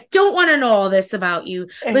 I don't want to know all this about you.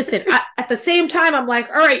 Listen, at the same time, I'm like,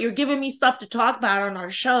 all right, you're giving me stuff to talk about on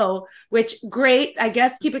our show, which great. I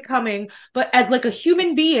guess keep it coming. But as like a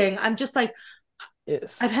human being, I'm just like,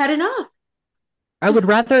 Yes. I've had enough. I would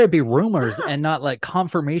rather it be rumors and not like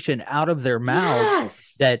confirmation out of their mouths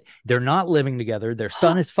Yes. that they're not living together. Their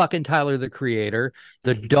son is fucking Tyler the Creator.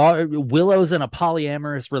 The daughter Willow's in a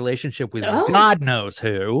polyamorous relationship with God knows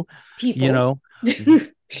who. People.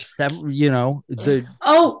 You know, the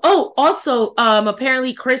also,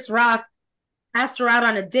 apparently Chris Rock asked her out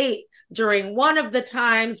on a date during one of the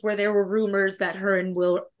times where there were rumors that her and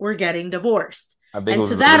Will were getting divorced. And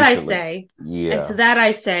to that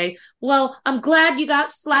I say, well, I'm glad you got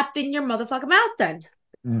slapped in your motherfucking mouth then.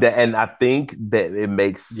 And I think that it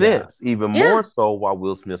makes sense even more so while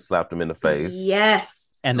Will Smith slapped him in the face.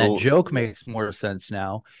 Yes. And that joke makes more sense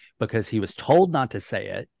now because he was told not to say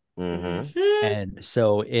it. Mm-hmm. And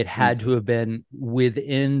so it had to have been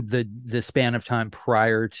within the span of time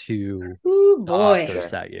prior to the Oscars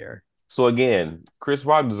that year. So again, Chris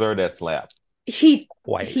Rock deserved that slap. He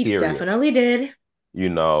definitely did. You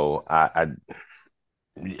know, I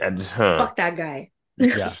fuck that guy.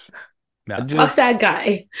 Yeah. Fuck that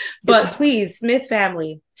guy. But please, Smith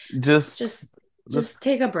family, just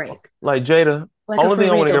take a break. Like Jada, only thing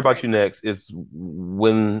I want to hear about you next is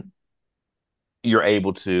when you're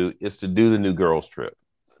able to do the New Girls trip.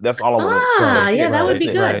 That's all I want to. That would be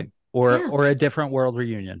good. Right. Or a different world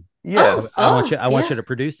reunion. Yes. I want you to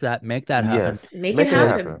produce that, make that happen. Yes. Make it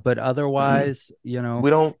happen. But otherwise, you know, we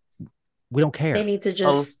don't care. They need to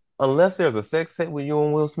just unless there's a sex tape with you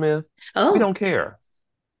and Will Smith. We don't care.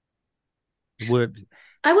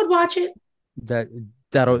 I would watch it.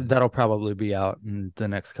 That'll probably be out in the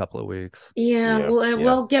next couple of weeks. Yeah,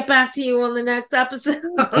 we'll get back to you on the next episode.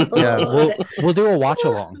 we'll do a watch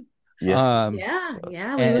along. We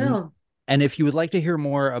will. And if you would like to hear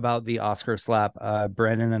more about the Oscar slap,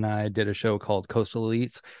 Brandon and I did a show called Coastal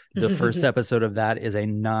Elites. The first episode of that is a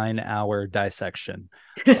 9-hour dissection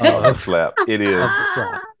of slap. It is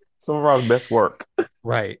some of our best work.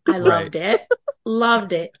 Right. I loved it.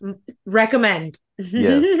 Loved it. Recommend.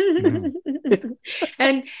 Yes.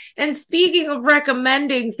 And speaking of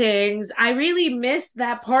recommending things, I really missed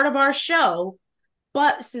that part of our show.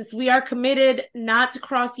 But since we are committed not to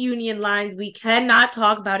cross union lines, we cannot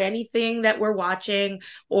talk about anything that we're watching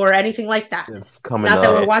or anything like that. Not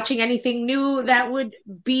that we're watching anything new that would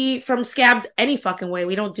be from Scabs any fucking way.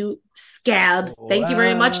 We don't do Scabs. Thank you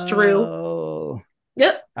very much, Drew.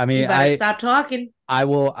 Yep. I mean, you better stop talking. I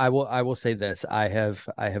will say this. I have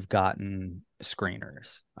gotten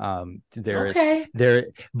screeners.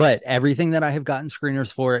 But everything that I have gotten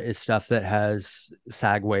screeners for is stuff that has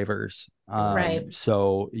SAG waivers. Right.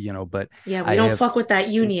 So, you know, but yeah, we don't fuck with that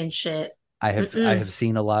union shit. I Mm-mm. have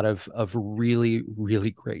seen a lot of really, really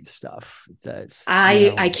great stuff. That's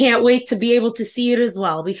I can't wait to be able to see it as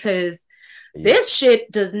well, because this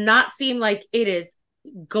shit does not seem like it is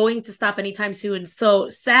going to stop anytime soon. So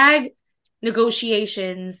SAG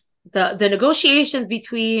negotiations, the negotiations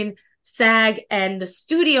between SAG and the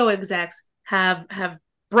studio execs have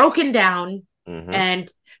broken down,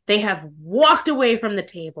 and they have walked away from the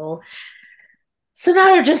table. So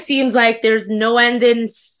now it just seems like there's no end in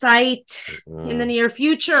sight in the near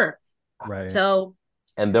future. Right. So,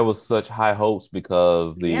 and there was such high hopes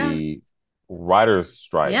because the writers'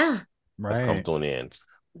 strike has come to an end.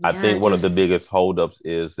 I think one of the biggest holdups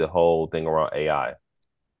is the whole thing around AI.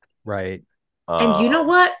 Right. And you know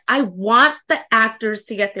what? I want the actors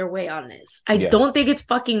to get their way on this. I don't think it's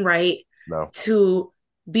fucking right to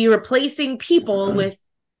be replacing people with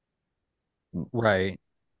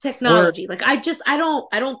technology. Like I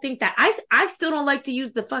don't think that. I still don't like to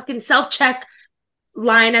use the fucking self-check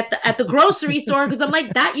line at the grocery store, because I'm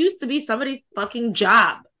like, that used to be somebody's fucking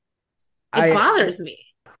job. It bothers me.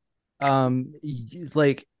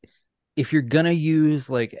 Like, if you're gonna use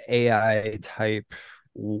like AI type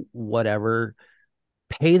whatever,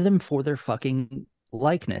 pay them for their fucking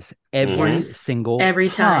likeness every single time. Every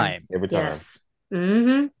time. Yes.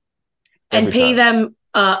 Mm-hmm. And pay them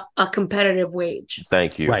a competitive wage.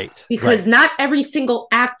 Thank you. Right. Because not every single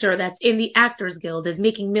actor that's in the Actors Guild is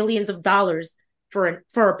making millions of dollars for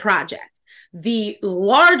a project. The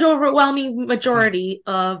large overwhelming majority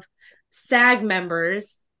of SAG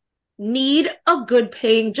members need a good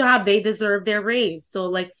paying job. They deserve their raise. So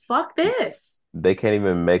like, fuck this. They can't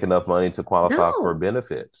even make enough money to qualify for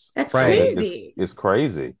benefits. That's crazy. It's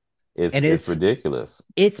crazy. It's ridiculous.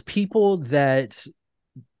 It's people that,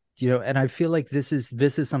 and I feel like this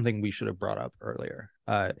is something we should have brought up earlier.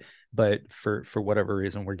 But for whatever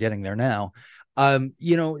reason, we're getting there now.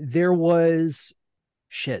 There was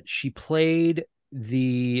she played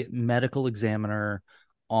the medical examiner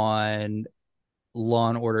on Law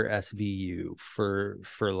and Order SVU for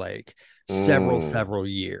like several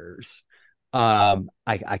years.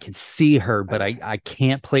 I can see her, but I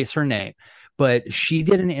can't place her name. But she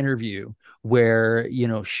did an interview where,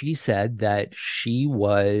 she said that she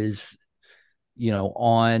was,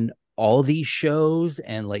 on all these shows,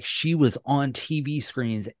 and like she was on TV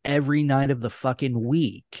screens every night of the fucking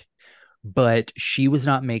week, but she was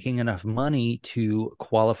not making enough money to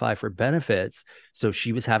qualify for benefits. So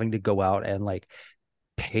she was having to go out and like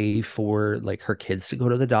pay for like her kids to go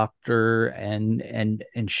to the doctor and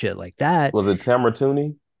shit like that. Was it Tamara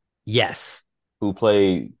Tooney? Yes. Who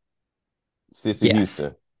played Sissy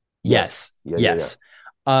Houston? Yes. Yes.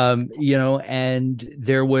 And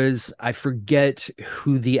there was, I forget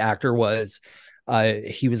who the actor was.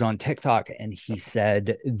 He was on TikTok, and he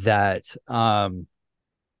said that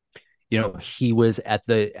he was at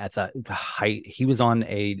the height. He was on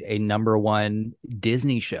a number one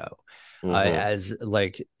Disney show as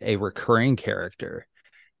like a recurring character,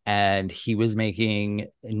 and he was making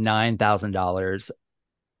 $9,000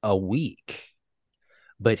 a week,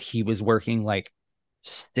 but he was working like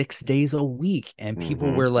 6 days a week, and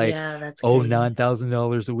people were like,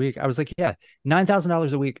 $9,000 a week. I was like, yeah,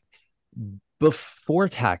 $9,000 a week before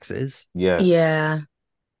taxes. Yes. Yeah.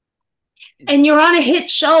 And you're on a hit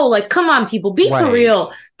show. Like, come on, people, be for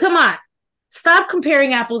real. Come on, stop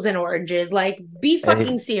comparing apples and oranges. Like, be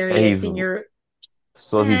fucking serious.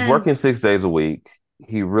 So he's working 6 days a week.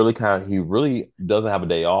 He really doesn't have a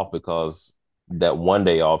day off, because that one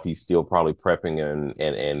day off, he's still probably prepping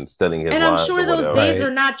and studying his lines. And I'm sure those days are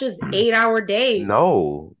not just 8-hour days.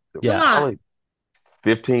 No. Yeah. Probably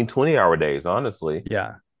 15, 20-hour days, honestly.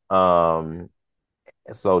 Yeah. So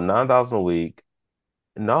 $9,000 a week.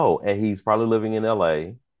 No. And he's probably living in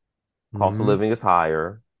LA. Cost of living is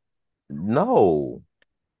higher. No.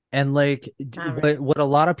 And like, but what a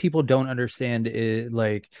lot of people don't understand is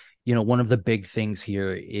like, one of the big things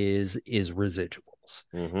here is residuals.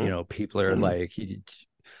 People are like,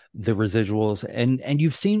 the residuals, and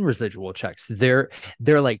you've seen residual checks. They're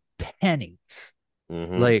like pennies,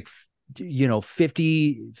 like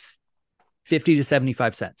 50 to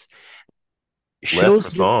 75 cents. Shows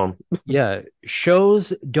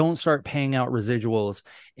shows don't start paying out residuals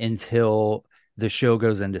until the show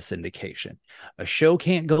goes into syndication. A show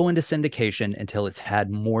can't go into syndication until it's had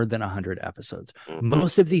more than 100 episodes.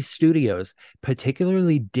 Most of these studios,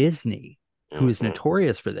 particularly Disney, who is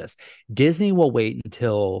notorious for this, Disney will wait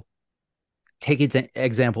until, take an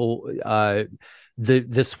example,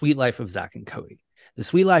 the Sweet Life of Zack and Cody. The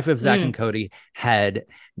Sweet Life of Zack and Cody had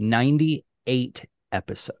 98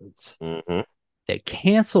 episodes. They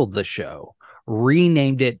canceled the show,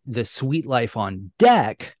 renamed it The Sweet Life on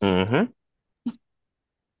Deck,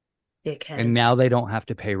 Dickheads. And now they don't have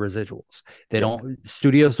to pay residuals.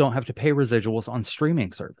 Studios don't have to pay residuals on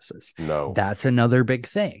streaming services. No. That's another big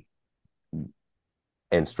thing.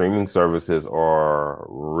 And streaming services are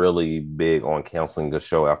really big on canceling the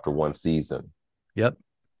show after one season. Yep.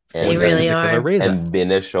 And They really are. And then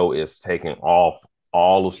that show is taken off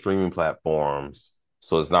all the streaming platforms,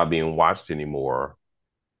 so it's not being watched anymore,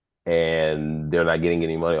 and they're not getting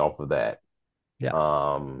any money off of that.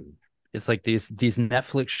 Yeah. It's like these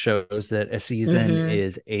Netflix shows that a season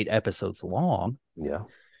is 8 episodes long. Yeah.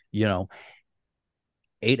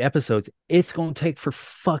 8 episodes. It's going to take for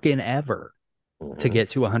fucking ever to get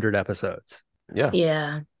to 100 episodes. Yeah.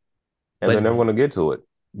 Yeah. And they're never going to get to it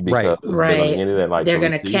because they're going to end it at like they're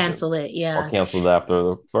going to cancel it. Yeah. Or cancel it after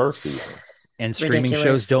the first season. And streaming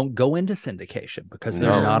shows don't go into syndication because they're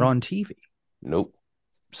not on TV. Nope.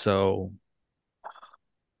 So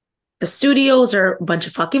the studios are a bunch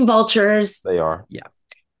of fucking vultures. They are. Yeah.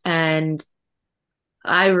 And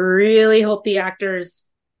I really hope the actors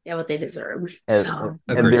get what they deserve.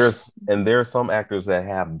 And there are some actors that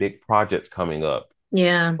have big projects coming up.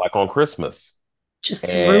 Yeah. Like on Christmas. Just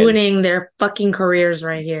ruining their fucking careers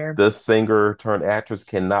right here. The singer turned actress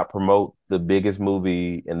cannot promote the biggest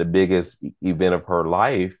movie and the biggest event of her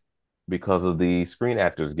life because of the Screen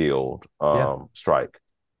Actors Guild strike.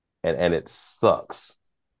 And it sucks.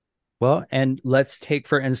 Well, and let's take,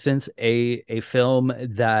 for instance, a film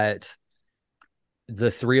that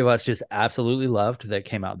the three of us just absolutely loved that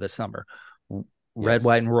came out this summer. Red,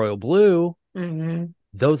 White, and Royal Blue. Mm-hmm.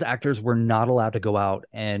 Those actors were not allowed to go out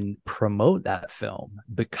and promote that film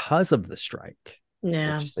because of the strike.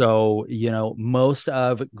 Yeah. So,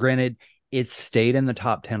 granted, it stayed in the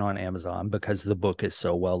top 10 on Amazon because the book is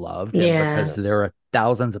so well loved. And because there are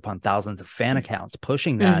thousands upon thousands of fan accounts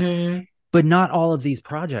pushing that. Mm-hmm. But not all of these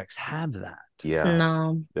projects have that. Yeah.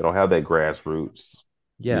 No. They don't have that grassroots,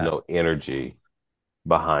 energy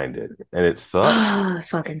behind it. And it sucks. It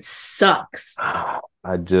fucking sucks.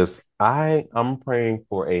 I'm praying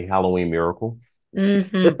for a Halloween miracle.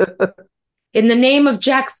 Mm-hmm. In the name of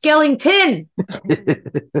Jack Skellington.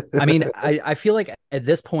 I mean, I feel like at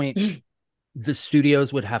this point, the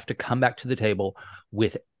studios would have to come back to the table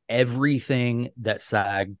with everything that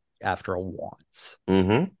SAG-AFTRA wants.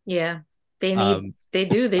 Mm-hmm. Yeah. They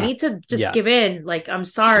need to just give in. Like, I'm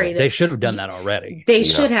sorry. They should have done that already. They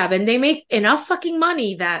should have. And they make enough fucking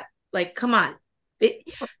money that, like, come on.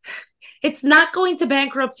 It's not going to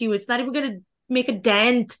bankrupt you. It's not even going to make a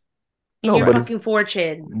dent in your fucking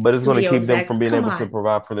fortune. But it's going to keep them from being able to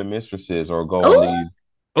provide for their mistresses or go on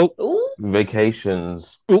these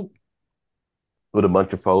vacations with a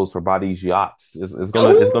bunch of folks or buy these yachts. It's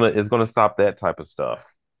gonna stop that type of stuff.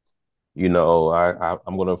 I'm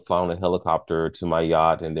going to fly on a helicopter to my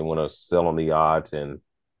yacht and then want to sail on the yacht and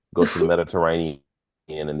go to the Mediterranean.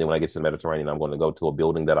 And then when I get to the Mediterranean, I'm going to go to a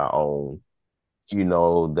building that I own,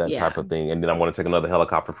 type of thing. And then I'm going to take another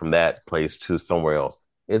helicopter from that place to somewhere else.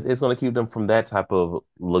 It's going to keep them from that type of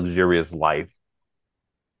luxurious life.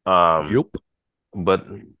 But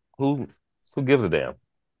who gives a damn?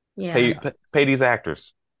 Yeah. Pay these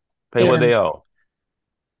actors. Pay what they owe.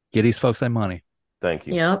 Get these folks their money. Thank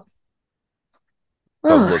you. Yep.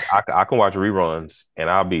 Look, I can watch reruns and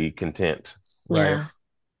I'll be content. Right.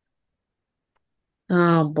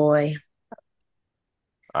 Oh boy.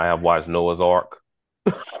 I have watched Noah's Ark.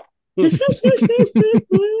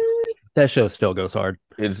 That show still goes hard.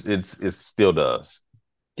 It still does.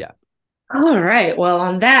 Yeah. All right. Well,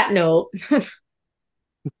 on that note,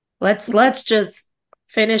 let's just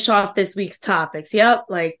finish off this week's topics. Yep,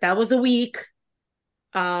 like that was a week.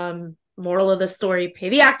 Moral of the story: pay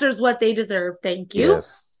the actors what they deserve. Thank you.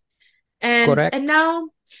 Yes. And now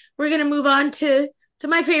we're gonna move on to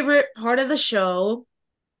my favorite part of the show.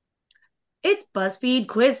 It's BuzzFeed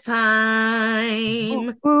quiz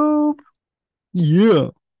time. Boop. Yeah.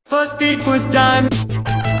 BuzzFeed quiz time.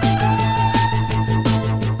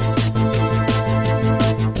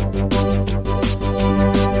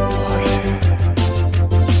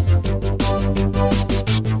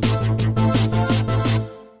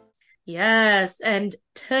 Yes, and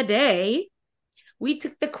today we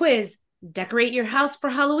took the quiz, decorate your house for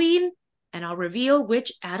Halloween, and I'll reveal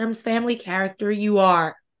which Addams Family character you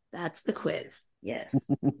are. That's the quiz.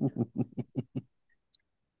 Yes.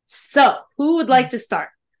 So, who would like to start?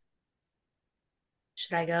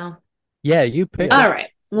 Should I go? Yeah, you pick. All right,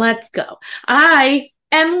 let's go. I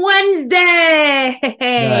am Wednesday.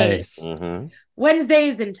 Nice. Mm-hmm. Wednesday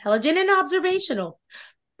is intelligent and observational,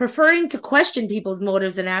 preferring to question people's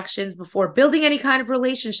motives and actions before building any kind of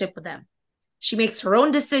relationship with them. She makes her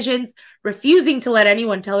own decisions, refusing to let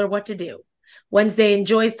anyone tell her what to do. Wednesday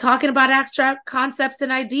enjoys talking about abstract concepts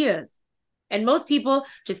and ideas. And most people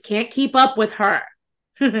just can't keep up with her.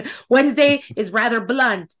 Wednesday is rather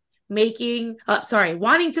blunt, wanting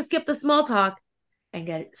to skip the small talk and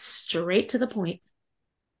get straight to the point.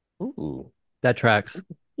 Ooh. That tracks.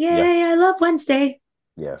 Yay, I love Wednesday.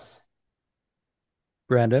 Yes.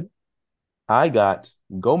 Brandon? I got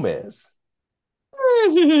Gomez.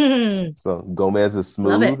 So Gomez is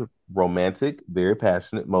Love it. smooth, romantic, very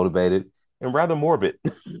passionate, motivated, and rather morbid.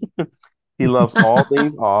 He loves all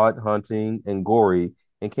things odd, hunting, and gory,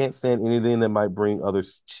 and can't stand anything that might bring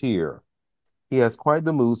others cheer. He has quite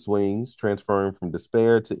the mood swings, transferring from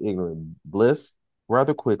despair to ignorant bliss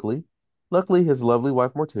rather quickly. Luckily, his lovely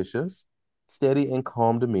wife Morticia's steady and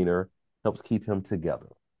calm demeanor helps keep him together.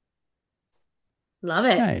 Love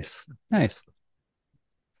it. Nice. Nice.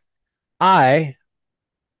 I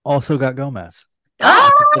also got Gomez.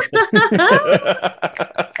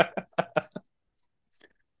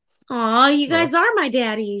 Aw, you guys are my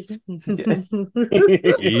daddies.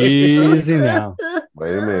 Easy now.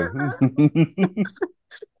 Wait a minute.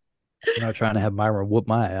 I'm not trying to have Myron whoop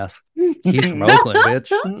my ass. He's from Oakland, bitch.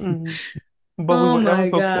 But Oh we were my ever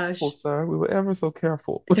so gosh. careful, sir. We were ever so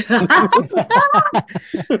careful.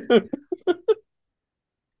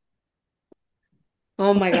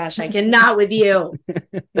 Oh my gosh, I cannot with you.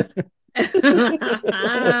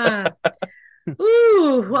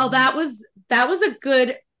 Ooh, well, that was a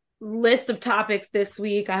good list of topics this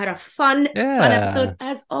week. I had a fun episode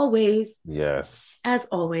as always. Yes. As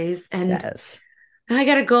always. And Yes. I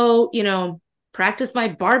gotta go, practice my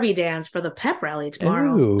Barbie dance for the pep rally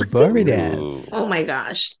tomorrow. Ooh, Barbie dance. Oh my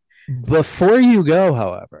gosh. Before you go,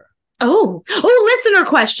 however, listener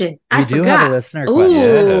question. I do forgot. have a listener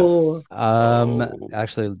Ooh. question.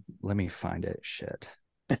 Actually, let me find it. Shit.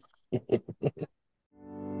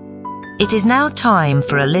 It is now time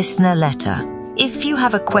for a listener letter. If you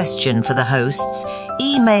have a question for the hosts,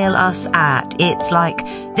 email us at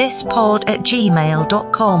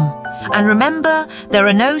itslikethispod@gmail.com. And remember, there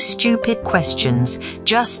are no stupid questions,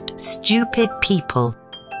 just stupid people.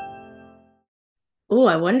 Oh,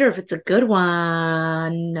 I wonder if it's a good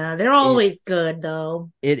one. They're always good, though.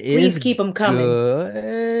 It Please is keep them coming.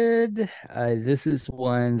 good. This is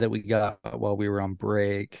one that we got while we were on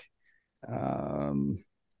break.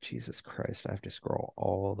 Jesus Christ, I have to scroll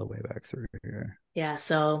all the way back through here. Yeah,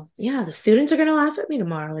 so the students are gonna laugh at me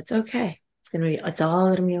tomorrow. It's okay. It's all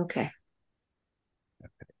gonna be okay.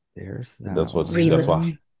 Okay, there's that. That's what high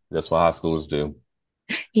schoolers do.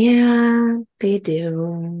 Yeah, they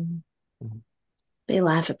do. They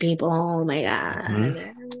laugh at people. Oh my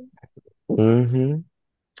God. Mm-hmm.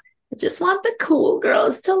 I just want the cool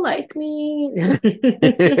girls to like me.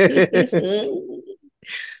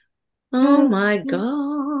 Oh my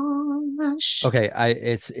gosh. Okay,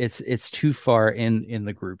 it's too far in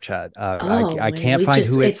the group chat. I man, can't find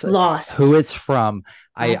who it's lost. who it's from.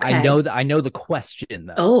 Okay. I know the question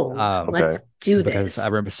though. Oh, let's do because this. I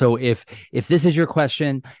remember. So if this is your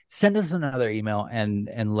question, send us another email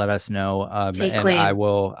and let us know. Take and claim. I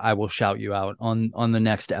will shout you out on the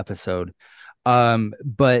next episode.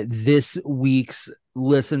 But this week's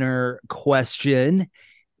listener question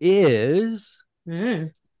is.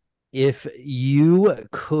 If you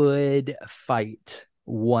could fight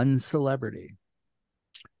one celebrity,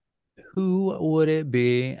 who would it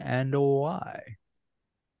be and why?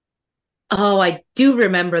 Oh, I do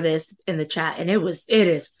remember this in the chat, and it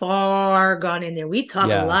is far gone in there. We talk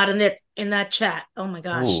a lot in that chat. Oh my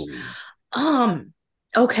gosh. Ooh.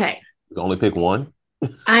 Okay. You only pick one?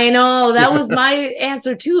 I know that was my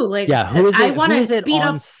answer too. Like, who is it? I want to beat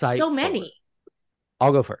up site so many.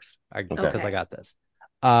 I'll go first because I got this.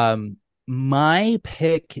 My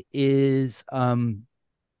pick is Ellen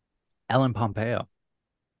Pompeo.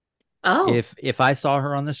 Oh, if I saw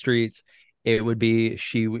her on the streets, it would be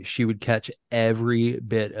she would catch every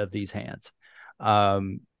bit of these hands.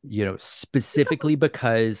 Specifically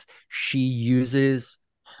because she uses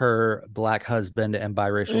her Black husband and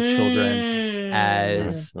biracial children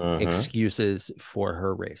as excuses for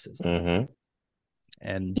her racism.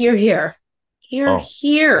 And here. I don't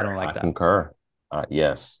like that. I concur.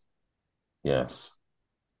 Yes. I'm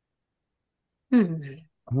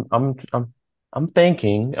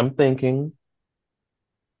thinking.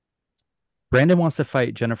 Brandon wants to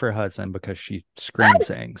fight Jennifer Hudson because she scream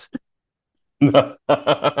sings. I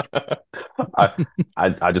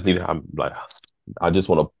just need to. I'm like, I just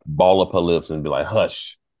want to ball up her lips and be like,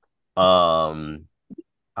 hush. I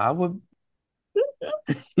would.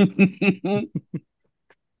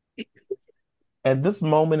 At this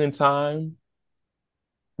moment in time,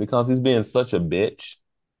 because he's being such a bitch,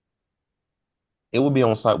 it would be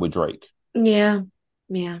on site with Drake. Yeah.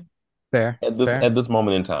 Fair. At this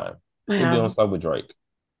moment in time. He'll be Yeah. on side with Drake.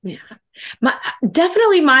 Yeah.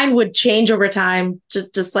 Definitely mine would change over time,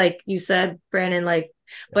 just like you said, Brandon. Like,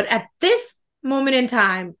 but at this moment in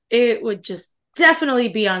time, it would just definitely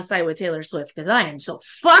be on site with Taylor Swift because I am so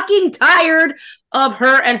fucking tired of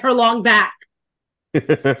her and her long back.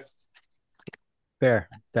 Fair.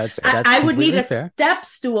 That's I would need completely a fair. step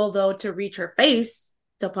stool though to reach her face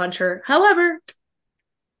to punch her. However,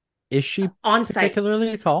 Is she on site,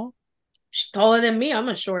 particularly tall? she's taller than me. I'm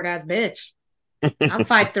a short ass bitch. I'm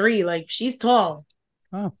 5'3". Like, she's tall.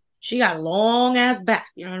 Oh. She got a long ass back.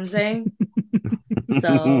 You know what I'm saying?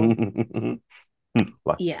 So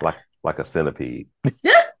yeah. like a centipede.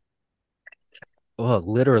 Oh,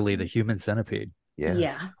 literally the human centipede.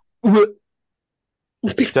 Yes. Yeah.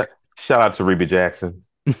 Shout out to Reba Jackson.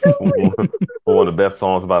 One of the best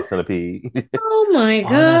songs about centipede. Oh my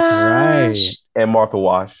gosh. that's right. And Martha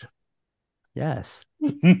Wash. Yes.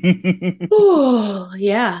 Oh,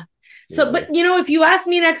 yeah. So, Yeah. but if you ask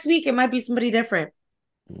me next week, it might be somebody different.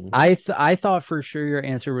 I thought for sure your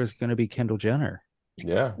answer was going to be Kendall Jenner.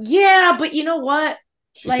 Yeah. Yeah, but you know what?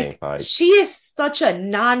 She can't fight. She is such a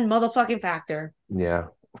non-motherfucking factor. Yeah.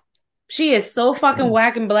 She is so fucking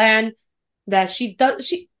whack and bland that she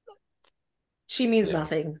means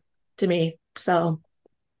nothing to me. So,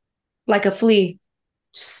 like a flea,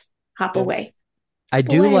 just hop away. I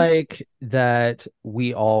do like that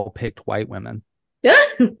we all picked white women.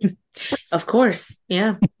 Of course.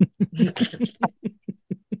 Yeah.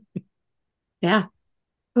 Yeah.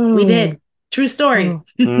 We did. True story.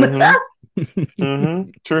 True.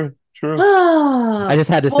 I just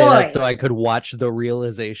had to say that boy. so I could watch the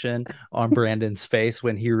realization on Brandon's face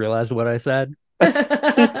when he realized what I said.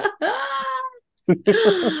 I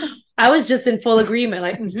was just in full agreement.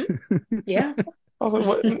 Like, yeah. I was like,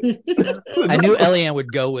 what? I knew Eliane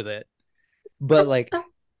would go with it, but like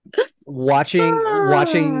watching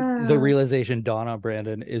the realization dawn on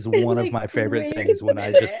Brandon is one of my favorite things when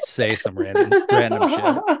I just say some random shit.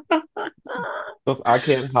 I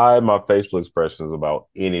can't hide my facial expressions about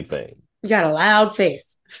anything. You got a loud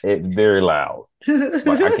face. It's very loud.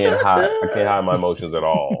 Like, I can't hide my emotions at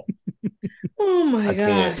all. Oh my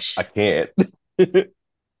gosh. I can't.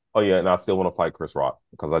 Oh yeah, and I still want to fight Chris Rock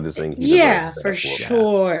because I just think he for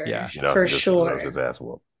sure. Yeah. For sure. His ass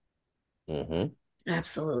whoop.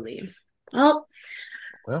 Absolutely. Well,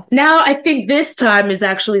 now I think this time is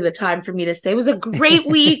actually the time for me to say it was a great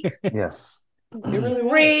week. Yes.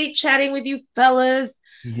 Great chatting with you fellas.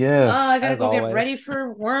 Yes. I gotta go get ready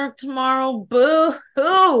for work tomorrow. Boo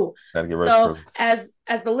hoo. Gotta get ready So for as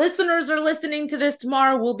the listeners are listening to this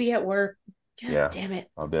tomorrow, we'll be at work. God damn it.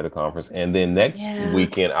 I'll be at a conference. And then next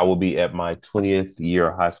weekend I will be at my 20th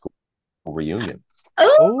year high school reunion.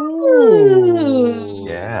 Oh,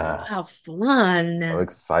 yeah. How fun. I'm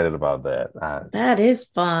excited about that. That is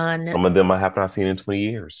fun. Some of them I have not seen in 20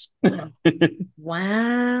 years.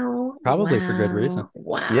 Wow. Probably for good reason.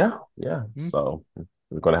 Wow. Yeah. So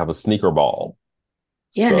we're going to have a sneaker ball.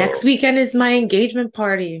 Yeah, next weekend is my engagement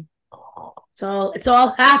party. It's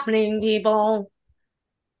all happening, people.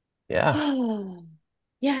 Yeah.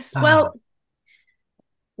 Yes. Well,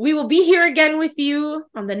 we will be here again with you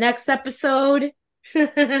on the next episode.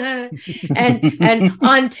 and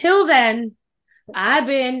until then, I've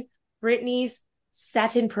been Brittany's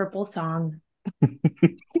satin purple thong.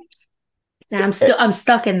 I'm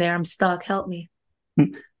stuck in there. I'm stuck. Help me.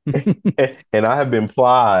 And I have been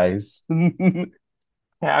Plies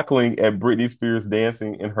cackling at Britney Spears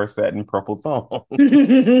dancing in her satin purple thong.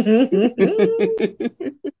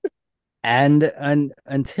 And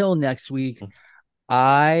until next week,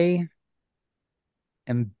 I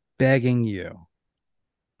am begging you,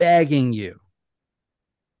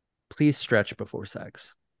 please stretch before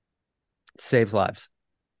sex. It saves lives.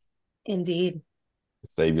 Indeed.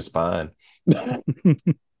 Save your spine.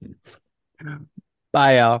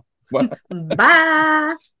 Bye, y'all.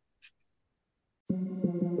 Bye.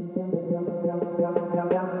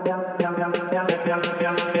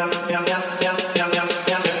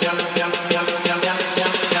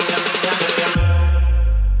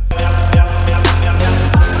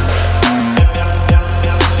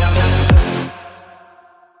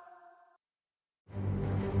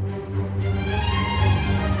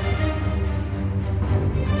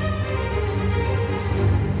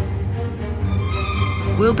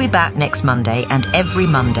 We'll be back next Monday and every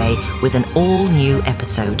Monday with an all-new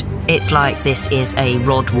episode. It's like this is a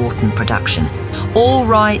Rod Wharton production. All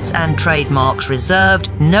rights and trademarks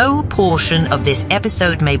reserved. No portion of this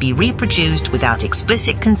episode may be reproduced without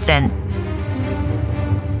explicit consent